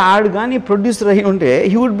ఒకవేళ ఆడు కానీ ప్రొడ్యూసర్ అయి ఉంటే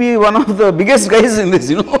he would be one of the biggest guys in this.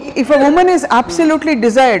 If a woman is absolutely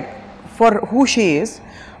desired for who she is,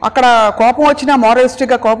 అక్కడ కోపం వచ్చినా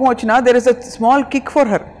మారలిస్టిక్గా కోపం వచ్చినా there is a small kick for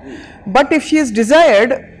her. But if she is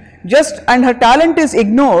desired just and her talent is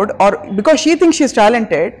ignored, or because she thinks she is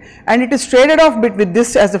talented and it is traded off with this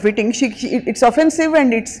as a fitting, it's offensive and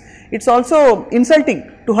it's also insulting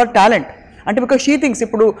to her talent. అంటే because she things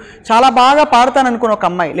ఇప్పుడు చాలా బాగా పాడతాను అనుకున్న ఒక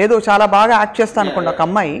అమ్మాయి, లేదు చాలా బాగా యాక్ట్ చేస్తాను అనుకున్న ఒక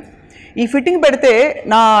అమ్మాయి ఈ ఫిట్టింగ్ పెడితే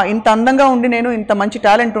నా ఇంత అందంగా ఉండి నేను ఇంత మంచి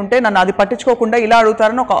టాలెంట్ ఉంటే నన్ను అది పట్టించుకోకుండా ఇలా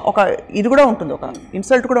అడుగుతారని ఒక ఇది కూడా ఉంటుంది, ఒక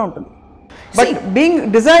ఇన్సల్ట్ కూడా ఉంటుంది. But being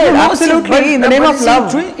desired absolutely in the name of love.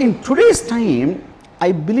 In today's time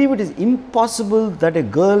I believe it is impossible that a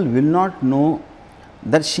girl will not know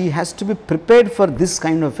that she has to be prepared for this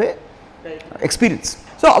kind of a experience.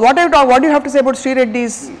 So what do you have to say about Sri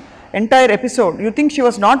Reddy's entire episode? You think she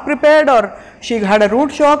was not prepared, or she had a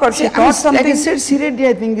root shock, or she thought something? Like I said, Sri Reddy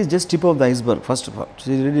I think is just tip of the iceberg. First of all,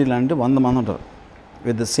 Sri Reddy lante 100 manni untaru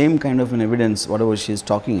with the same kind of an evidence whatever she is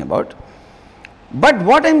talking about. But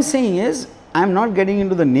what I am saying is, I am not getting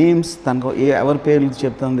into the names. తనకు ఎవరి పేర్లు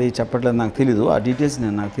చెప్తుంది చెప్పట్లేదు నాకు తెలీదు, ఆ details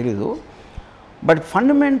నాకు తెలీదు. బట్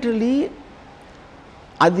ఫండమెంటలీ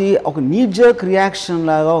అది ఒక నీ జర్క్ రియాక్షన్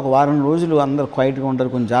లాగా ఒక వారం రోజులు అందరు క్వైట్గా ఉంటారు,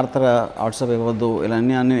 కొంచెం జాగ్రత్తగా వాట్సాప్ ఇవ్వద్దు ఇలా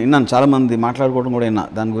అన్నీ విన్నాను, చాలామంది మాట్లాడుకోవడం కూడా విన్నా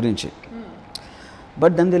దాని గురించి.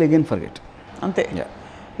 But then they again forget. అంతే,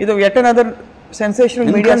 ఇది at another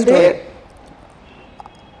sensational media story.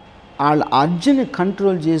 వాళ్ళ అర్జుని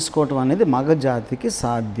కంట్రోల్ చేసుకోవటం అనేది మగ జాతికి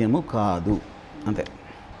సాధ్యము కాదు, అంతే.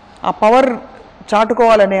 ఆ పవర్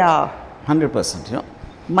చాటుకోవాలనే 100%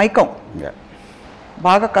 మైకం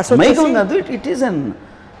బాగా కష్టం. మైకం కాదు,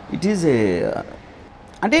 ఇట్ ఈజ్ ఏ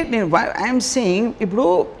అంటే నేను ఐఎమ్ సేయింగ్ ఇప్పుడు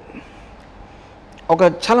ఒక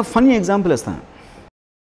చాలా ఫన్నీ ఎగ్జాంపుల్ ఇస్తాను.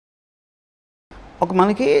 ఒక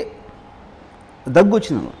మనకి దగ్గు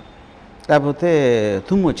వచ్చింది లేకపోతే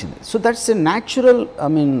తుమ్ము వచ్చింది. So that's a natural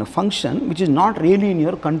function which is not really in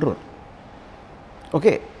your control.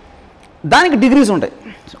 Okay, దానికి డిగ్రీస్ ఉంటాయి,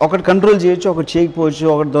 ఒకటి కంట్రోల్ చేయొచ్చు, ఒకటి చేయకపోవచ్చు,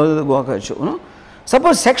 ఒకటి దొరకవచ్చు.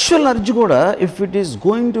 సపోజ్ సెక్షువల్ అర్జ్ కూడా if it is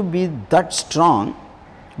going to be that strong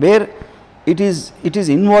wear it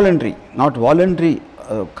is involuntary not voluntary.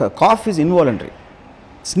 Cough is involuntary,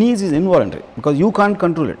 sneeze is involuntary because you can't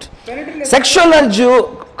control it. Sexual urge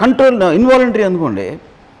control involuntary అనుకోండి,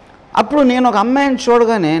 అప్పుడు నేను ఒక అమ్మాయిని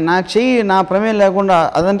చూడగానే నా చెయ్యి నా ప్రమేయం లేకుండా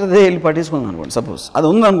అదంటే వెళ్ళి పట్టేసుకుందాం అనుకోండి. సపోజ్ అది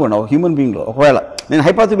ఉందనుకోండి ఒక హ్యూమన్ బీయింగ్లో, ఒకవేళ నేను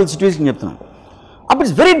హైపోథెటికల్ సిచ్యువేషన్ చెప్తున్నాను, అప్పుడు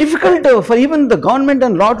it's very difficult for even the government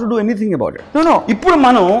and law to do anything about it. No ఇప్పుడు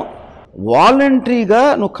మనం వాలంటరీగా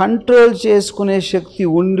నువ్వు కంట్రోల్ చేసుకునే శక్తి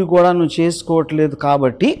ఉండి కూడా నువ్వు చేసుకోవట్లేదు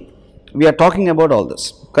కాబట్టి we are talking about all this,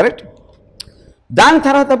 correct. దాని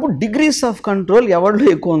తర్వాత అప్పుడు డిగ్రీస్ ఆఫ్ కంట్రోల్ ఎవరిలో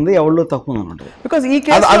ఎక్కువ ఉంది ఎవరిలో తక్కువ ఉంది ఉంటుంది. బికాజ్ ఈ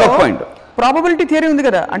కేసు పాయింట్ ప్రాబబిలిటీ థియరీ ఉంది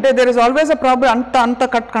కదా, అంటే there is always a problem. అంత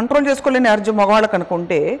కంట్రోల్ చేసుకోలేని అర్జు మగవాళ్ళకి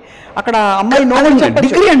అనుకుంటే అక్కడ అమ్మాయి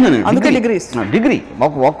డిగ్రీ అంటున్నాను, అందుకే డిగ్రీస్. డిగ్రీ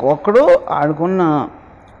ఒక్కడు ఆడుకున్న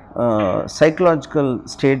సైకలాజికల్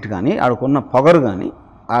స్టేట్ కానీ, ఆడుకున్న పొగరు కానీ,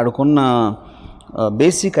 ఆడుకున్న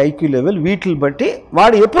బేసిక్ ఐక్యూ లెవెల్, వీటిని బట్టి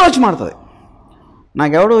వాడు అప్రోచ్ మారుతుంది.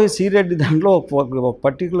 నాకెవడో సి రెడ్డి దాంట్లో ఒక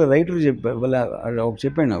పర్టికులర్ రైటర్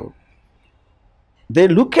చెప్పాడు నాకు, they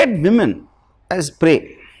look at women as pray.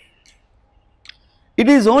 It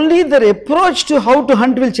is only their approach to how to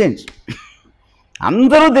hunt will change.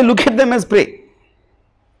 అందరూ they look at them as prey.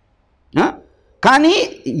 కానీ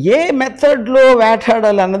ఏ మెథడ్లో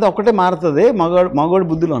వేటాడాలి అన్నది ఒకటే మారుతుంది మగవాడి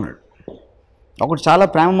బుద్ధిలో అన్నాడు. ఒకటి చాలా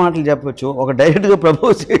ప్రేమ మాటలు చెప్పచ్చు, ఒక డైరెక్ట్గా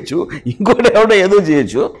ప్రపోజ్ చేయొచ్చు, ఇంకోటి ఎవడో ఏదో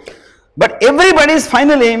చేయొచ్చు. But everybody's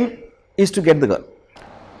final aim is to get the girl.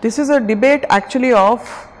 This is a debate actually of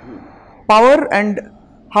power and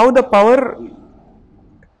how the power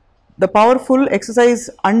the powerful exercise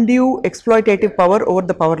undue exploitative power over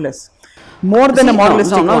the powerless. More than a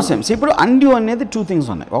moralistic one. Same. See, ఇప్పుడు undue అనేది two things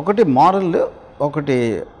ఉన్నాయి. ఒకటి moral, ఒకటి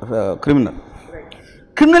criminal.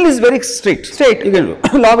 Criminal is very straight. You can do.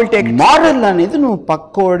 Law will take it. Moral అనేది నువ్వు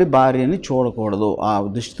పక్కోడి భార్యని చూడకూడదు, ఆ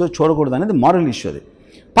దృష్టితో చూడకూడదు అనేది moral issue అది.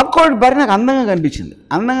 పక్కోడి భార్య నాకు అందంగా కనిపించింది,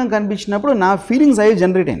 అందంగా కనిపించినప్పుడు నా ఫీలింగ్స్ అవి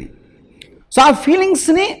జనరేట్ అయినాయి. సో ఆ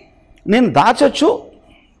ఫీలింగ్స్ని నేను దాచొచ్చు,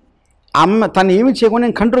 తను ఏమి చేయకుండా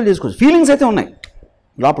నేను కంట్రోల్ చేసుకోవచ్చు. ఫీలింగ్స్ అయితే ఉన్నాయి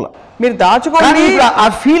లోపల, మీరు దాచుకోండి. ఆ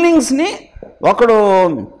ఫీలింగ్స్ని ఒకడు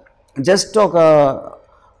జస్ట్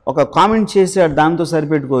ఒక కామెంట్ చేసి దాంతో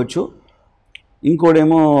సరిపెట్టుకోవచ్చు,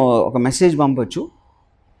 ఇంకోడేమో ఒక మెసేజ్ పంపొచ్చు,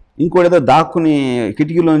 ఇంకోటేదో దాక్కుని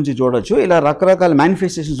కిటికీలోంచి చూడొచ్చు. ఇలా రకరకాల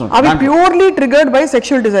మేనిఫెస్టేషన్స్ ఉంటాయి. అవి purely triggered by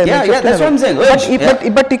sexual Dzire.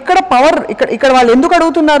 But ఇక్కడ పవర్, ఇక్కడ వాళ్ళు ఎందుకు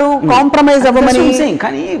అడుగుతున్నారు కాంప్రమైజ్ అవ్వమని?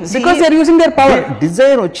 కానీ because they are using there power.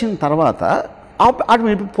 Dzire వచ్చిన తర్వాత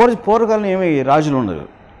పూర్వకాలం ఏమి రాజులు ఉండరు,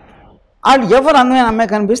 వాళ్ళు ఎవరు అందమైన అమ్మాయి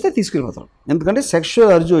కనిపిస్తే తీసుకెళ్ళిపోతారు. ఎందుకంటే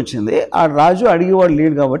సెక్షువల్ అర్జు వచ్చింది, ఆ రాజు అడిగేవాడు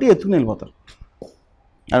లేడు కాబట్టి ఎత్తుకుని వెళ్ళిపోతారు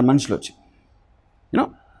ఆ మనుషులు వచ్చి. You know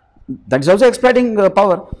that is also exploiting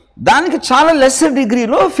power. దానికి చాలా లెస్సర్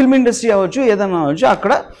డిగ్రీలో ఫిల్మ్ ఇండస్ట్రీ అవ్వచ్చు, ఏదైనా అవ్వచ్చు,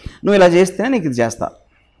 అక్కడ నువ్వు ఇలా చేస్తేనే నీకు ఇది చేస్తా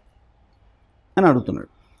అని అడుగుతున్నాడు.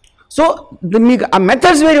 సో మీకు ఆ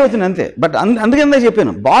మెథడ్స్ వేరే అవుతుంది అంతే. బట్ అందుకే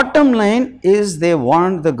చెప్పాను, bottom line is they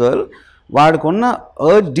want the girl, వాడికున్న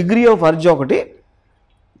degree of urge ఒకటి,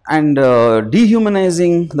 అండ్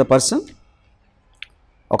డీహ్యూమనైజింగ్ ద పర్సన్.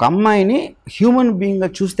 ఒక అమ్మాయిని హ్యూమన్ బీయింగ్గా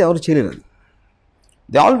చూస్తే ఎవరు చేయలేరు.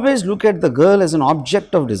 They always look at the girl as an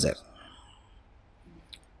object of desire.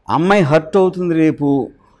 అమ్మాయి హర్ట్ అవుతుంది రేపు,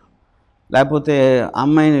 లేకపోతే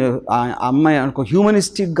అమ్మాయి అనుకో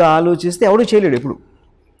హ్యూమనిస్టిక్గా ఆలోచిస్తే ఎవడూ చేయలేడు. ఎప్పుడు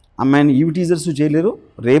అమ్మాయిని ఈవ్ టీజర్స్ చేయలేరు,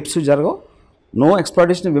 రేప్స్ జరగవు, no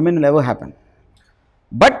exploitation of women will ever happen.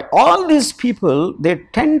 But all these people they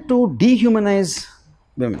tend to డీహ్యూమనైజ్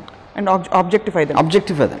women and objectify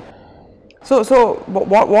them. So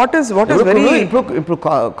what is very, ఇప్పుడు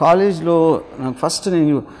కాలేజ్లో నాకు ఫస్ట్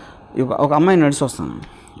నేను ఒక అమ్మాయి నడిచి వస్తాను,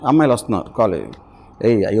 అమ్మాయిలు వస్తున్నారు కాలేజ్,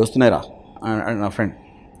 అవి వస్తున్నాయి రా నా ఫ్రెండ్,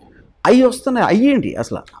 అవి వస్తున్నాయి, అయ్యి ఏంటి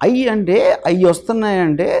అసలు అయ్యి అంటే, అవి వస్తున్నాయి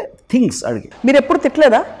అంటే థింగ్స్ అడిగి. మీరు ఎప్పుడు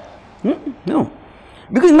తిట్టలేదా?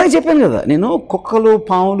 బికాజ్ ఇందాక చెప్పాను కదా, నేను కుక్కలు,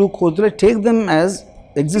 పాములు, కోతులు take them as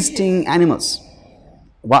existing animals.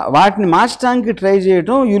 వాటిని మార్చడానికి ట్రై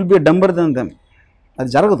చేయటం, you will be డంబర్ then them.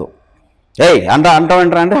 అది జరగదు.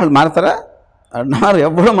 అంటావంటారా అంటే వాళ్ళు మారుతారా? అన్నారు,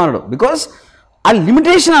 ఎప్పుడూ మారడు. బికాస్ ఆ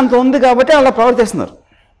లిమిటేషన్ అంత ఉంది కాబట్టి అలా ప్రవర్తిస్తున్నారు.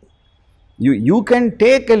 You can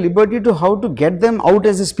take a liberty to how to get them out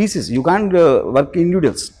as a species. You can't work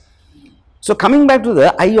individuals. So coming back to the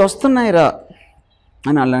అవి వస్తున్నాయి రా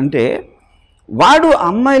అని వాళ్ళంటే, వాడు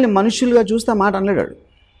అమ్మాయిలు మనుషులుగా చూస్తే మాట అనలేడాడు.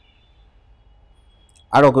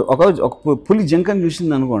 ఆడ ఒక పులి జింకను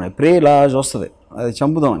చూసింది అనుకోండి, ప్రే లాజ్ వస్తుంది, అది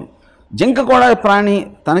చంపుదామని. జింక కూడా ప్రాణి,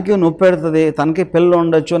 తనకే నొప్పి పెడుతుంది, తనకే పిల్లలు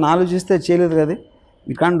ఉండొచ్చు అని ఆలోచిస్తే చేయలేదు కదా.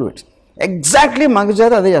 You can't do it. Exactly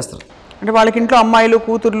మగజాతి అదే చేస్తారు. అంటే వాళ్ళకి ఇంట్లో అమ్మాయిలు,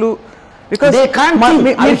 కూతుర్లు,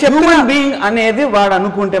 అనేది వాడు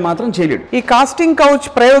అనుకుంటే మాత్రం చేయలేడు. ఈ కాస్టింగ్ కౌచ్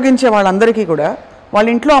ప్రయోగించే వాళ్ళందరికీ కూడా వాళ్ళ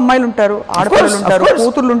ఇంట్లో అమ్మాయిలు ఉంటారు, ఆడపిల్లలు ఉంటారు,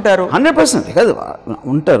 కూతుర్లు ఉంటారు. 100% కాదు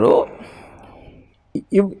ఉంటారు.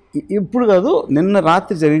 ఇప్పుడు కాదు, నిన్న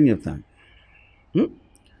రాత్రి జరిగింది చెప్తాను.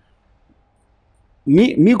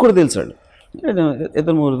 మీకు కూడా తెలుసాడు,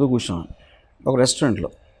 ఇద్దరు ముగ్గురితో కూర్చున్నాను ఒక రెస్టారెంట్లో.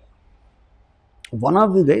 One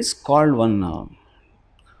of the guys called one,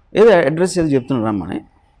 ఏదో అడ్రస్ ఏదో చెప్తున్నాడు రమ్మని.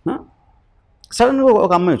 సడన్గా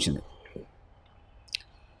ఒక అమ్మాయి వచ్చింది.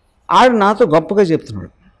 ఆడు నాతో గొప్పగా చెప్తున్నాడు,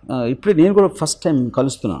 ఇప్పుడు నేను కూడా ఫస్ట్ టైం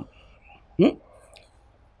కలుస్తున్నాను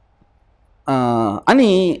అని.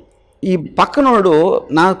 ఈ పక్కనోడు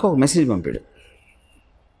నాకు ఒక మెసేజ్ పంపాడు,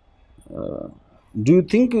 do you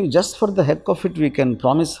think just for the heck of it we can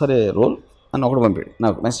promise for a role అని ఒకటి పంపాడు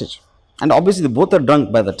నాకు message. And obviously both are drunk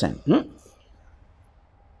by the time.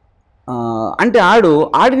 అంటే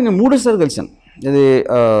ఆడికి నేను 3 సార్లు కలిసాను. ఇది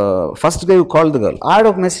ఫస్ట్ గా యూ కాల్ ద గర్ల్. ఆడ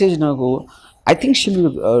ఒక మెసేజ్ నాకు, I think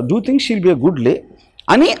do think she'll be a good లే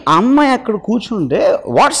అని. ఆ అమ్మాయి అక్కడ కూర్చుంటే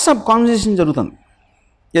వాట్సాప్ కాన్వర్సేషన్ జరుగుతుంది.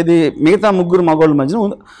 ఇది మిగతా 3 మగవాళ్ళ మధ్యన,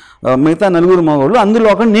 మిగతా 4 మగవాళ్ళు, అందులో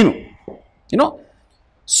ఒక నేను. You know,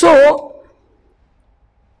 so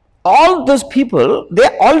all those people they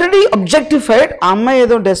already అబ్జెక్టిఫైడ్. ఆ అమ్మాయి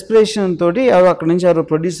ఏదో డెస్పిరేషన్ తోటి అక్కడి నుంచి ఎవరో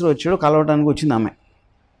ప్రొడ్యూసర్ వచ్చాడు, కలవడానికి వచ్చింది అమ్మాయి.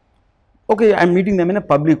 Okay, I'm meeting them in a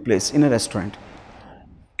public place, in a restaurant.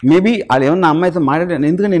 Maybe వాళ్ళు ఏమన్నా అమ్మాయితో మాట్లాడాను,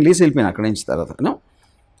 ఎందుకంటే నేను లేచి వెళ్ళిపోయాను అక్కడి నుంచి తర్వాత. You know,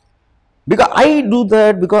 because I do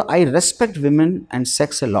that because I respect women and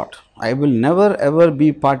sex a lot. I will never ever be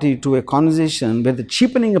party to a conversation with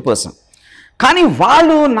చీపనింగ్ a person. కానీ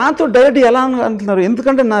వాళ్ళు నాతో డైరెక్ట్ ఎలా అంటున్నారు,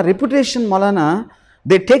 ఎందుకంటే నా రెప్యుటేషన్ వలన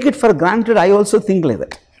they take it for granted. I also think like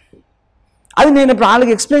that. అది నేను ఇప్పుడు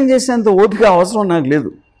వాళ్ళకి ఎక్స్ప్లెయిన్ చేసేంత ఓపిక అవసరం నాకు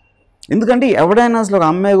లేదు. ఎందుకంటే ఎవడైనా అసలు ఒక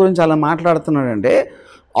అమ్మాయి గురించి అలా మాట్లాడుతున్నాడంటే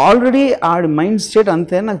ఆల్రెడీ ఆడి మైండ్ స్టేట్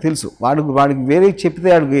అంతే నాకు తెలుసు. వాడికి వేరే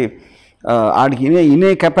చెప్తే ఆడికి ఇనే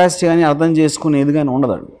కెపాసిటీ కానీ అర్థం చేసుకునేది కానీ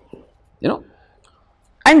ఉండదు ఆడు, you know.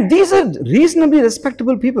 And these are reasonably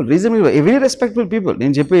respectable people, very respectable people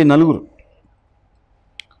నేను చెప్పే నలుగురు.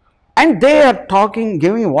 And they are talking,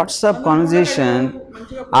 giving WhatsApp conversation.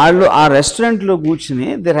 వాళ్ళు ఆ రెస్టారెంట్లో కూర్చుని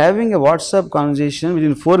they are having a WhatsApp conversation with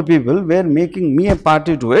in 4 people, wear making me a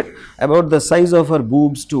party to it about the size of our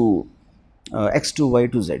boobs to X to Y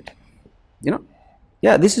to Z. You know,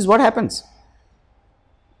 yeah, this is what happens.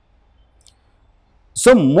 So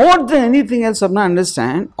more than anything else, Subna,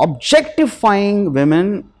 understand, objectifying women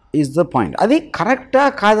is the point. Adi correcta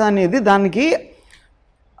kada anedi daniki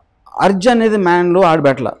urge anedi man lo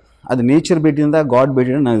aadbetla. Adi nature bettinda, God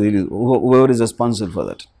bettinda naku teliyadu, whoever is responsible for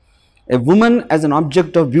that. A woman as an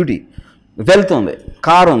object of beauty, wealth undi,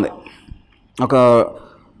 car undi, oka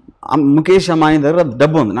Mukesh Ambani దగ్గర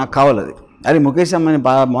డబ్బు ఉంది, నాకు కావాలి అది. అరే ముఖేష్ అంబానీ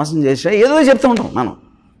బాగా మోసం చేసా ఏదో చెప్తూ ఉంటాం మనం.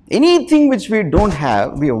 Anything which we don't have,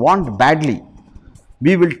 we want badly,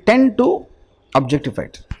 we will tend to objectify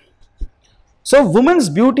it. So women's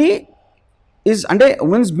beauty is, అంటే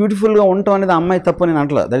ఉమెన్స్ బ్యూటిఫుల్గా ఉండటం అనేది అమ్మాయి తప్పు నేను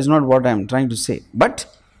అంటలా, that is not what I'm trying to say. But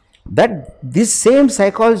that this same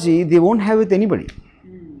psychology they won't have with anybody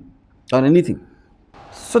or anything.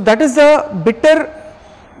 So that is the bitter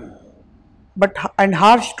but and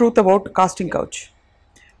harsh truth about casting couch.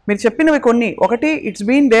 మీరు చెప్పినవి కొన్ని, ఒకటి it's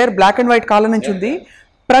been there black and white కాలం నుంచి ఉంది.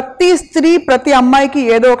 ప్రతి స్త్రీ ప్రతి అమ్మాయికి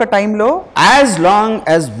ఏదో ఒక టైంలో, as long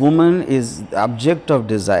as women is object of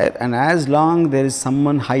desire and as long there is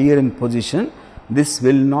someone higher in position, this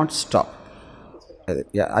will not stop.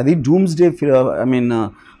 అది dooms day I mean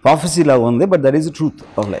prophecy లాగా ఉంది, but that is the truth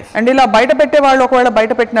of life. And ఇలా బయట పెట్టే వాళ్ళు ఒకవేళ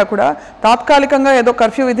బయట పెట్టినా కూడా తాత్కాలికంగా ఏదో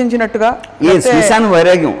కర్ఫ్యూ విధించినట్టుగా శ్మశాన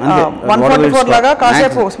వైరాగ్యం 144 లాగా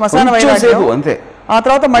కాసేపు శ్మశాన వైరాగ్యం అంతే. ఆ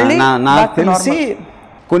తర్వాత మళ్ళీ నాకు తెలిసి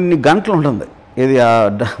కొన్ని గంటలు ఉంటుంది ఇది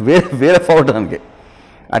వేరే పోవడానికి.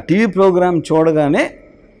 ఆ టీవీ ప్రోగ్రామ్ చూడగానే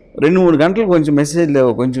 2-3 గంటలు కొంచెం మెసేజ్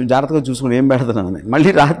లేవు, కొంచెం జాగ్రత్తగా చూసుకుని ఏం పెడతానని,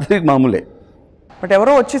 మళ్ళీ రాత్రి మామూలే. బట్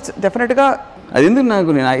ఎవరో వచ్చి డెఫినెట్గా అది ఎందుకు నాకు,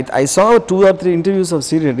 నేను I saw 2 or 3 interviews of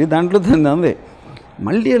Sri Reddy, దాంట్లో దాన్ని అంది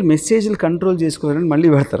మళ్ళీ వాళ్ళు మెసేజ్లు కంట్రోల్ చేసుకోవాలని మళ్ళీ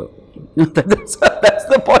పెడతారు. That's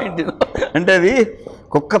the point. అంటే అది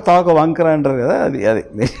కుక్క తోక వంకర అంటారు కదా, అది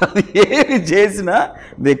ఏమి చేసినా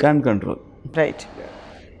they can't control. Right,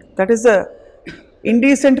 that is the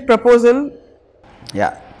indecent proposal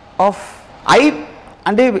of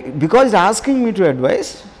అంటే because asking me to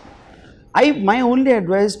advice, my only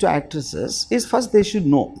advice to actresses is first they should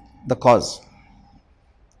know the cause.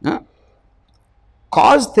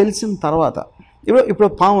 Cause తెలిసిన తర్వాత, ఇప్పుడు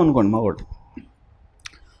పాము అనుకోండి, మగోడు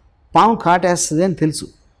పాము కాటేస్తుంది అని తెలుసు,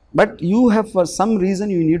 but you have for some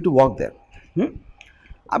reason you need to walk there.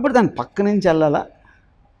 అప్పుడు దాని పక్క నుంచి వెళ్ళాలా,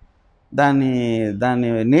 దాని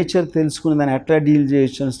నేచర్ తెలుసుకుని దాన్ని ఎట్లా డీల్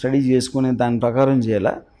చేయొచ్చు అని స్టడీ చేసుకుని దాని ప్రకారం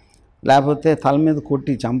చేయాలా, లేకపోతే తల మీద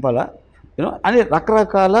కొట్టి చంపాలా, యూనో అని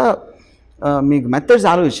రకరకాల మీకు మెథడ్స్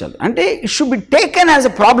ఆలోచించాలి. అంటే it should be taken as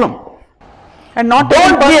a problem and not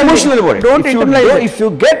don't be emotional about it. Don't internalize it. If you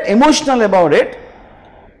get emotional about it,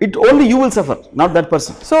 it only you will suffer, not that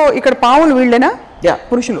person. So ఇక్కడ పావులు వీళ్ళేనా? Yeah,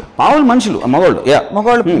 పురుషులు, పావులు మనుషులు, మగవాళ్ళు. Yeah,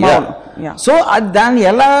 మగవాళ్ళు. So దాన్ని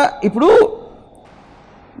ఎలా, ఇప్పుడు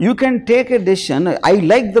you can take a decision. I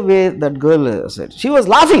like the way that girl said, she was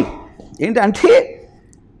laughing. ఏంటంటే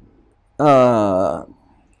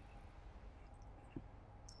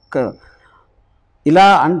ఇలా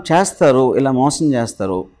చేస్తారు, ఇలా మోసం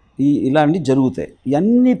చేస్తారు, ఇలాంటివి జరుగుతాయి.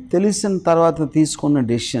 ఇవన్నీ తెలిసిన తర్వాత తీసుకున్న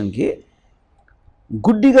డెసిషన్కి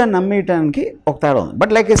గుడ్డిగా నమ్మేయటానికి ఒక తేడా ఉంది.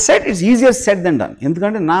 But like I said, it's easier said then done.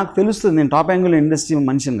 ఎందుకంటే నాకు తెలుస్తుంది, నేను టాప్ యాంగిల్ ఇండస్ట్రీ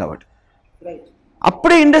మనిషిని కాబట్టి.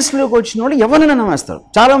 అప్పుడే ఇండస్ట్రీలోకి వచ్చిన వాళ్ళు ఎవరైనా నమ్మేస్తారు.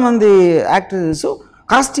 చాలామంది యాక్టర్స్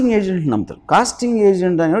కాస్టింగ్ ఏజెంట్ నమ్ముతారు. కాస్టింగ్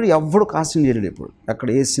ఏజెంట్ అనేవాడు ఎవడు కాస్టింగ్ చేయలేడు ఇప్పుడు అక్కడ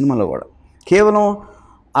ఏ సినిమాలో కూడా. కేవలం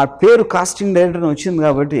ఆ పేరు కాస్టింగ్ డైరెక్టర్ వచ్చింది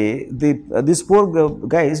కాబట్టి this pour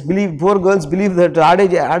girls believe that ఆడే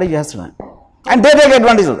చేస్తున్నాను. And they take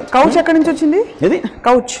advantage of that. Couch ఎక్కడి నుంచి వచ్చింది? ఏది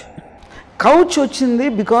కౌచ్ వచ్చింది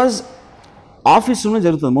బికాజ్ ఆఫీస్ రూమ్లో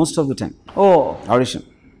జరుగుతుంది most of the time audition.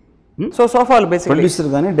 So సోఫాలు బేసిక్ ప్రొడ్యూసర్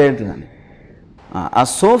కానీ డైరెక్టర్ కానీ ఆ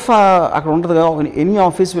సోఫా అక్కడ ఉంటుంది కదా, any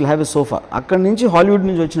office will have a sofa. అక్కడి నుంచి హాలీవుడ్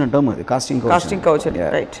నుంచి వచ్చిన టర్మ్ అది కాస్టింగ్ కౌచ్.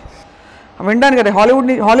 రైట్, వినడానికి కదా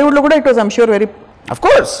హాలీవుడ్లో కూడా it was I'm sure very. Of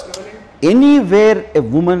course, anywhere a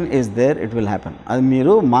woman is there, it will happen. అది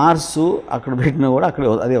మీరు మార్సు అక్కడ పెట్టినా కూడా అక్కడ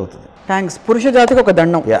అదే అవుతుంది. థ్యాంక్స్, పురుష జాతికి ఒక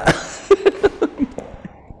దండం. Yeah.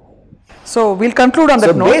 So we'll conclude on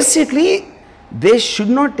that note. Basically, they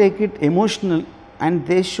should not take it emotional and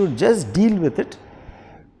they should just deal with it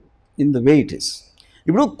in the way it is.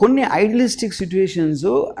 ఇప్పుడు కొన్ని ఐడియలిస్టిక్ సిచ్యువేషన్స్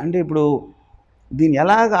అంటే ఇప్పుడు దీన్ని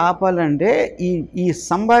ఎలాగ ఆపాలంటే ఈ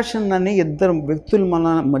సంభాషణని ఇద్దరు వ్యక్తుల మన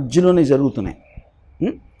మధ్యలోనే జరుగుతున్నాయి.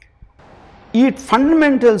 ఈ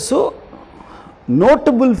ఫండమెంటల్స్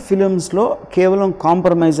నోటబుల్ ఫిలిమ్స్లో కేవలం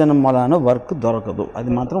కాంప్రమైజ్ అయిన వలన వర్క్ దొరకదు. అది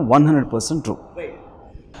మాత్రం 100% ట్రూ.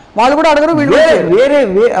 వాళ్ళు కూడా అడగరు, వేరే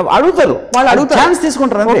అడుగుతారు, వాళ్ళు ఛాన్స్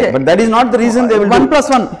తీసుకుంటారు అంతే. But that is not the reason they will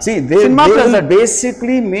 1+1. See, they will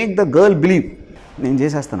basically make the girl believe నేను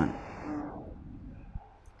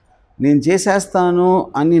చేసేస్తాను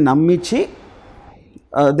అని నమ్మించి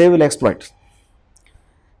they will exploit.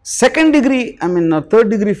 Second degree third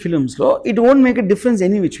degree ఫిలిమ్స్లో it won't make a difference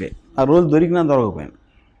any which way. ఆ role దొరికినా దొరకపోయాను,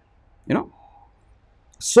 you know.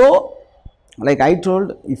 So like I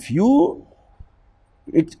told, if you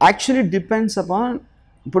it actually depends upon,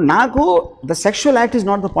 ఇప్పుడు నాకు the sexual act is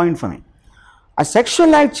not the point for me. ఆ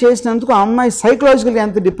sexual act చేసినందుకు ఆ అమ్మాయి సైకలాజికల్గా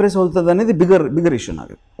ఎంత డిప్రెస్ అవుతుంది అనేది బిగ్గర్ ఇష్యూ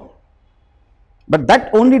నాకు. But that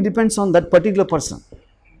only depends on that particular person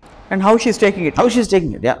and how she's taking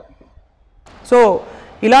it. Yeah. So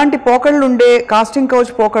ఇలాంటి పోకళ్ళు ఉండే కాస్టింగ్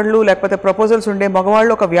కౌచ్ పోకళ్ళు లేకపోతే ప్రపోజల్స్ ఉండే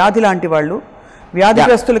మగవాళ్ళు ఒక వ్యాధి లాంటి వాళ్ళు,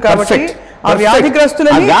 వ్యాధిగ్రస్తులు. కాబట్టి ఆ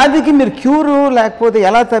వ్యాధికి మీరు క్యూర్ లేకపోతే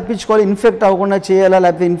ఎలా తప్పించుకోవాలి, ఇన్ఫెక్ట్ అవ్వకుండా చేయాలా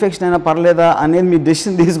లేకపోతే ఇన్ఫెక్షన్ అయినా పర్లేదా అనేది మీరు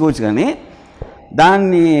డెసిషన్ తీసుకోవచ్చు. కానీ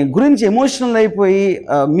దాన్ని గురించి ఎమోషనల్ అయిపోయి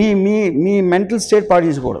మీ మీ మీ మెంటల్ స్టేట్ పాడు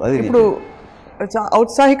చేసుకోకూడదు. అది ఇప్పుడు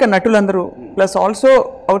ఔత్సాహిక నటులందరూ ప్లస్ ఆల్సో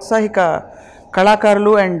ఔత్సాహిక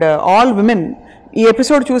కళాకారులు అండ్ ఆల్ విమెన్ ఈ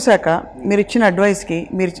ఎపిసోడ్ చూశాక మీరు ఇచ్చిన అడ్వైస్కి,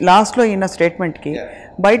 మీరు లాస్ట్లో ఇన్న స్టేట్మెంట్కి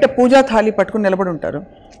బయట పూజా థాలి పట్టుకుని నిలబడి ఉంటారు.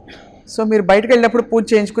 సో మీరు బయటకు వెళ్ళినప్పుడు పూజ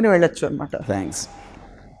చేయించుకుని వెళ్ళొచ్చు అనమాట. Thanks.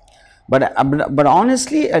 But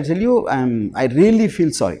honestly I tell you, I really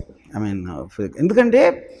feel sorry. ఎందుకంటే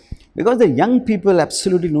because the young people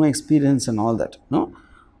absolutely no experience and all that, no,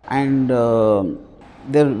 and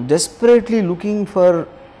they're desperately looking for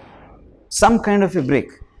some kind of a break.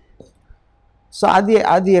 So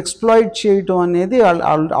adi exploit cheyatam anedi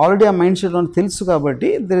already a mindset on telusu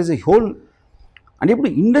kabatti there is a whole, and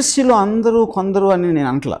ippudu industry lo andaru kondaru ani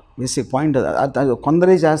nenu antla basic point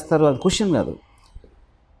kondare chestaru adi question kaadu.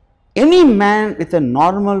 Any man with a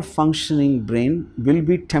normal functioning brain will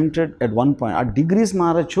be tempted at one point. Our degrees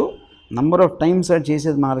marachu, number of times are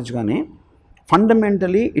chesed marachu gaani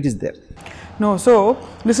fundamentally it is there. No, so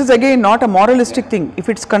this is again not a moralistic thing. If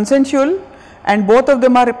it's consensual and both of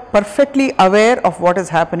them are perfectly aware of what is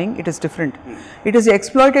happening, it is different. It is the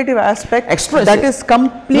exploitative aspect that is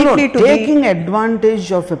completely to taking advantage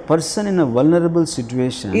of a person in a vulnerable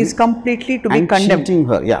situation is completely to be condemned. Cheating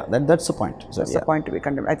her, yeah, that's the point. That's the point to be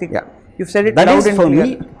condemned. I think you've said it that loud is and for clear.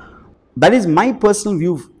 me, that is my personal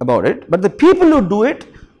view about it. But the people who do it,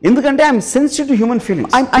 ఎందుకంటే I'm sensitive to human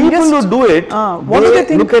feelings. People who do it,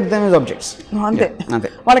 they look at them as objects. అంతే,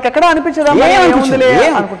 వాళ్ళకి ఎక్కడ అనిపించదా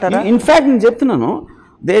అనుకుంటారా? In fact నేను చెప్తున్నాను,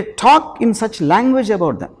 they talk in such language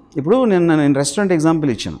about them. ఇప్పుడు నేను restaurant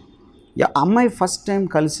example ఇచ్చాను. అమ్మాయి ఫస్ట్ టైం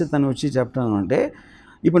కలిసి తను వచ్చి చెప్తాను అంటే,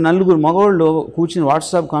 ఇప్పుడు నలుగురు మగవాళ్ళు కూర్చుని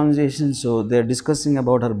WhatsApp conversations they are discussing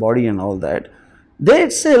about her body and all that, they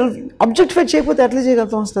it self objectify చేయకపోతే ఎట్లా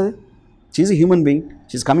చేయగలుగుతాం వస్తుంది? She is a human being,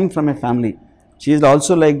 she is coming from a family. She is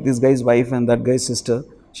also like this guy's wife and that guy's sister.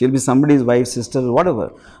 She will be somebody's wife, sister, whatever.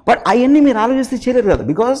 But అయన్నీ మీరు ఆలోచిస్తే చేయలేరు కదా,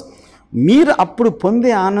 because మీరు అప్పుడు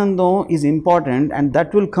పొందే ఆనందం is important and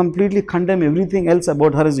that will completely condemn everything else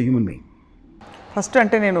about her yes a human being. First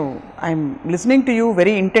అంటే నేను I'm listening to you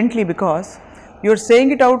very intently because you're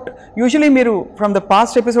saying it out. Usually మీరు from the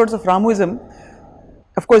past episodes of Ramuism,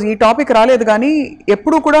 of course ఈ topic రాలేదు కానీ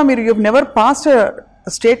ఎప్పుడు కూడా మీరు you never past a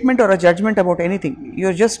statement are a judgement about anything.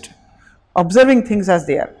 You're just observing things as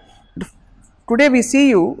they are. Today we see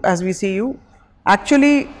you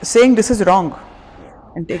actually saying this is wrong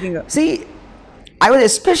and taking a... See, I was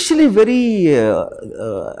especially very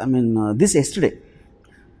this yesterday,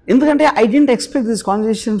 ఎందుకంటే I didn't expect this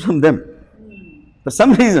conversation from them for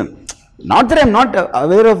some reason. Not that I'm not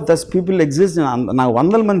aware of those people exist, నాకు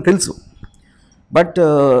 100 మంది తెలుసు, but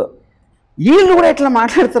వీళ్ళు కూడా ఎట్లా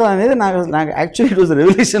మాట్లాడతారు అనేది నాకు actually it was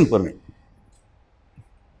revolution for me.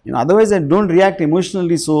 Otherwise I don't react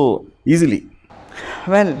emotionally so easily.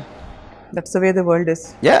 Well, that's the way the world is.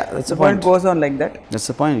 Yeah, that's the point. The world goes on like that. That's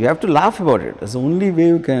the point. You have to laugh about it. That's the only way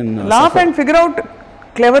you can laugh suffer. And figure out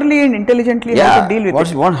cleverly and intelligently how to deal with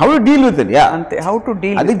it. How to deal with it, yeah. Ante, how to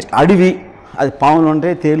deal with it. Adivi, adi paavulu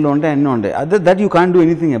untayi, telu untayi, annu untayi. That you can't do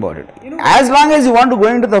anything about it. As long as you want to go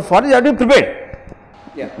into the forest, you have to be prepared.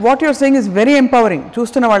 What you are saying is very empowering.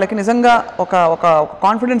 చూస్తున్న వాళ్ళకి నిజంగా ఒక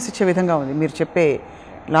confidence ఇచ్చే విధంగా ఉంది మీరు చెప్పే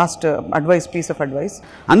last piece of advice.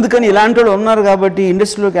 అందుకని ఇలాంటి వాళ్ళు ఉన్నారు కాబట్టి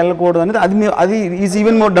ఇండస్ట్రీలోకి వెళ్ళకూడదు అనేది అది ఈజ్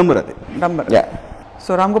ఈవెన్ మోర్ డంబర్. అది డంబర్.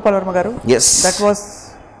 సో రామ్ గోపాల్ వర్మ గారు, that was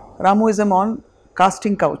రామోయిజం on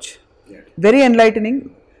casting couch. Very enlightening,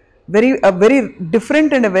 very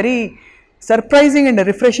different and very surprising and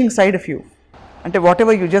refreshing side of you. అంటే what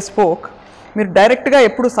ever you just spoke, మీరు డైరెక్ట్గా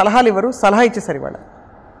ఎప్పుడు సలహాలు ఇవ్వరు, సలహా ఇచ్చేసారు ఇవాళ.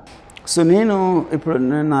 సో నేను ఇప్పుడు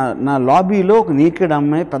నా లాబీలో ఒక నీకెడ్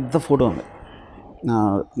అమ్మాయి పెద్ద ఫోటో ఉంది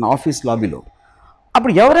నా ఆఫీస్ లాబీలో.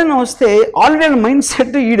 అప్పుడు ఎవరైనా వస్తే ఆల్రెడీ మైండ్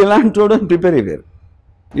సెట్ ఈడు ఎలాంటి చూడ అని ప్రిపేర్ అయ్యారు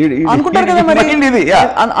అనుకుంటారు కదా మరి.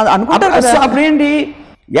 సో అప్పుడేంటి,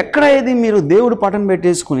 ఎక్కడ ఇది మీరు దేవుడు పటం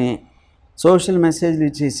పెట్టేసుకుని సోషల్ మెసేజ్లు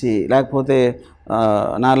ఇచ్చేసి, లేకపోతే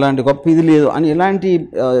నా లాంటి గొప్ప ఇది లేదు అని ఇలాంటి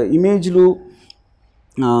ఇమేజ్లు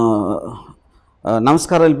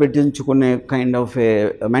నమస్కారాలు పెట్టించుకునే కైండ్ ఆఫ్ ఏ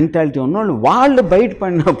మెంటాలిటీ ఉన్నవాళ్ళు వాళ్ళు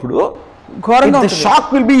బయటపడినప్పుడు shock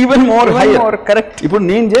will be even more hire. Correct. ఇప్పుడు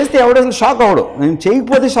నేను చేస్తే ఎవడు అసలు షాక్ అవడు, నేను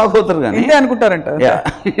చేయకపోతే షాక్ అవుతారు కానీ అనుకుంటారంట.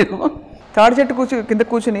 తాడి చెట్టు కింద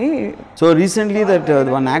కూర్చుని. So recently that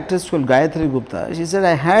one actress called Gayatri Gupta, she said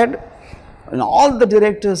I had all the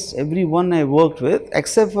directors, everyone I worked with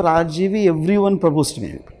except for RGV, everyone proposed to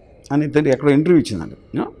me అని ఎక్కడ interview ఇచ్చిందండి.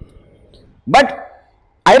 But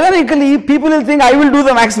ironically people will think I will do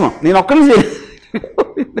the maximum. నేను ఒక్కనే చేయలేదు.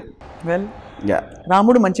 Well,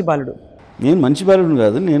 రాముడు మంచి బాలుడు. నేను మంచి బాలుడు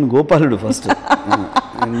కాదు, నేను గోపాలుడు ఫస్ట్.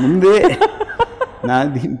 ముందే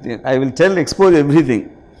I will tell expose everything.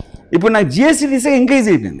 ఇప్పుడు నాకు జిఎస్టీ తీసాక ఇంకా ఈజీ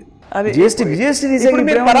అయిపోయింది. జిఎస్టీ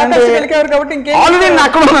ఆల్రెడీ నేను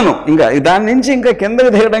అక్కడ ఉన్నాను, ఇంకా దాని నుంచి ఇంకా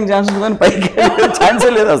కిందకి దిగడానికి ఛాన్స్ ఉంది కానీ పైకి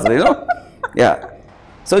ఛాన్సే లేదు అసలు. యా,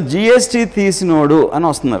 సో జిఎస్టీ తీసినోడు అని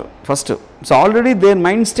వస్తున్నారు first. So already their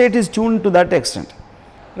mind state is tune to that extent.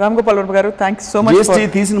 Ram Gopal Varma గారు, థ్యాంక్స్ సో మచ్. జిఎస్టీ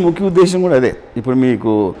తీసిన ముఖ్య ఉద్దేశం కూడా అదే. ఇప్పుడు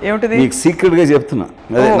మీకు సీక్రెట్ గా చెప్తున్నా,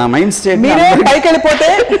 అదే నా మైండ్ స్టేట్. పైకి వెళ్ళిపోతే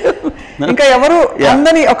ఇంకా ఎవరు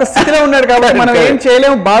అందరినీ ఒక స్థితిలో ఉన్నారు కాబట్టి మనం ఏం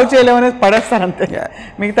చేయలేము, బాగు చేయలేము అనేది పడేస్తారు అంతే.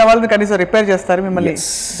 మిగతా వాళ్ళని కనీసం రిపేర్ చేస్తారు మిమ్మల్ని.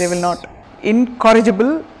 They will not.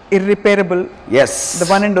 ఇన్కారిజిబుల్, irreparable, yes, the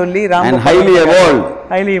one and only Ram and Gopal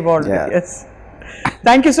highly evolved. Yes,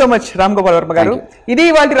 thank you so much Ram Gopal Varma garu. Idi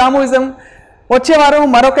ivalti Ramuism. వచ్చే వారం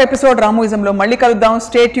మరొక ఎపిసోడ్ రామోయిజంలో మళ్ళీ కలుద్దాం.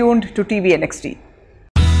 Stay tuned to TVNXT.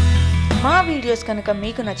 మా videos కనుక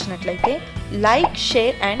మీకు నచ్చినట్లయితే like,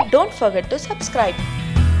 share and don't forget to subscribe.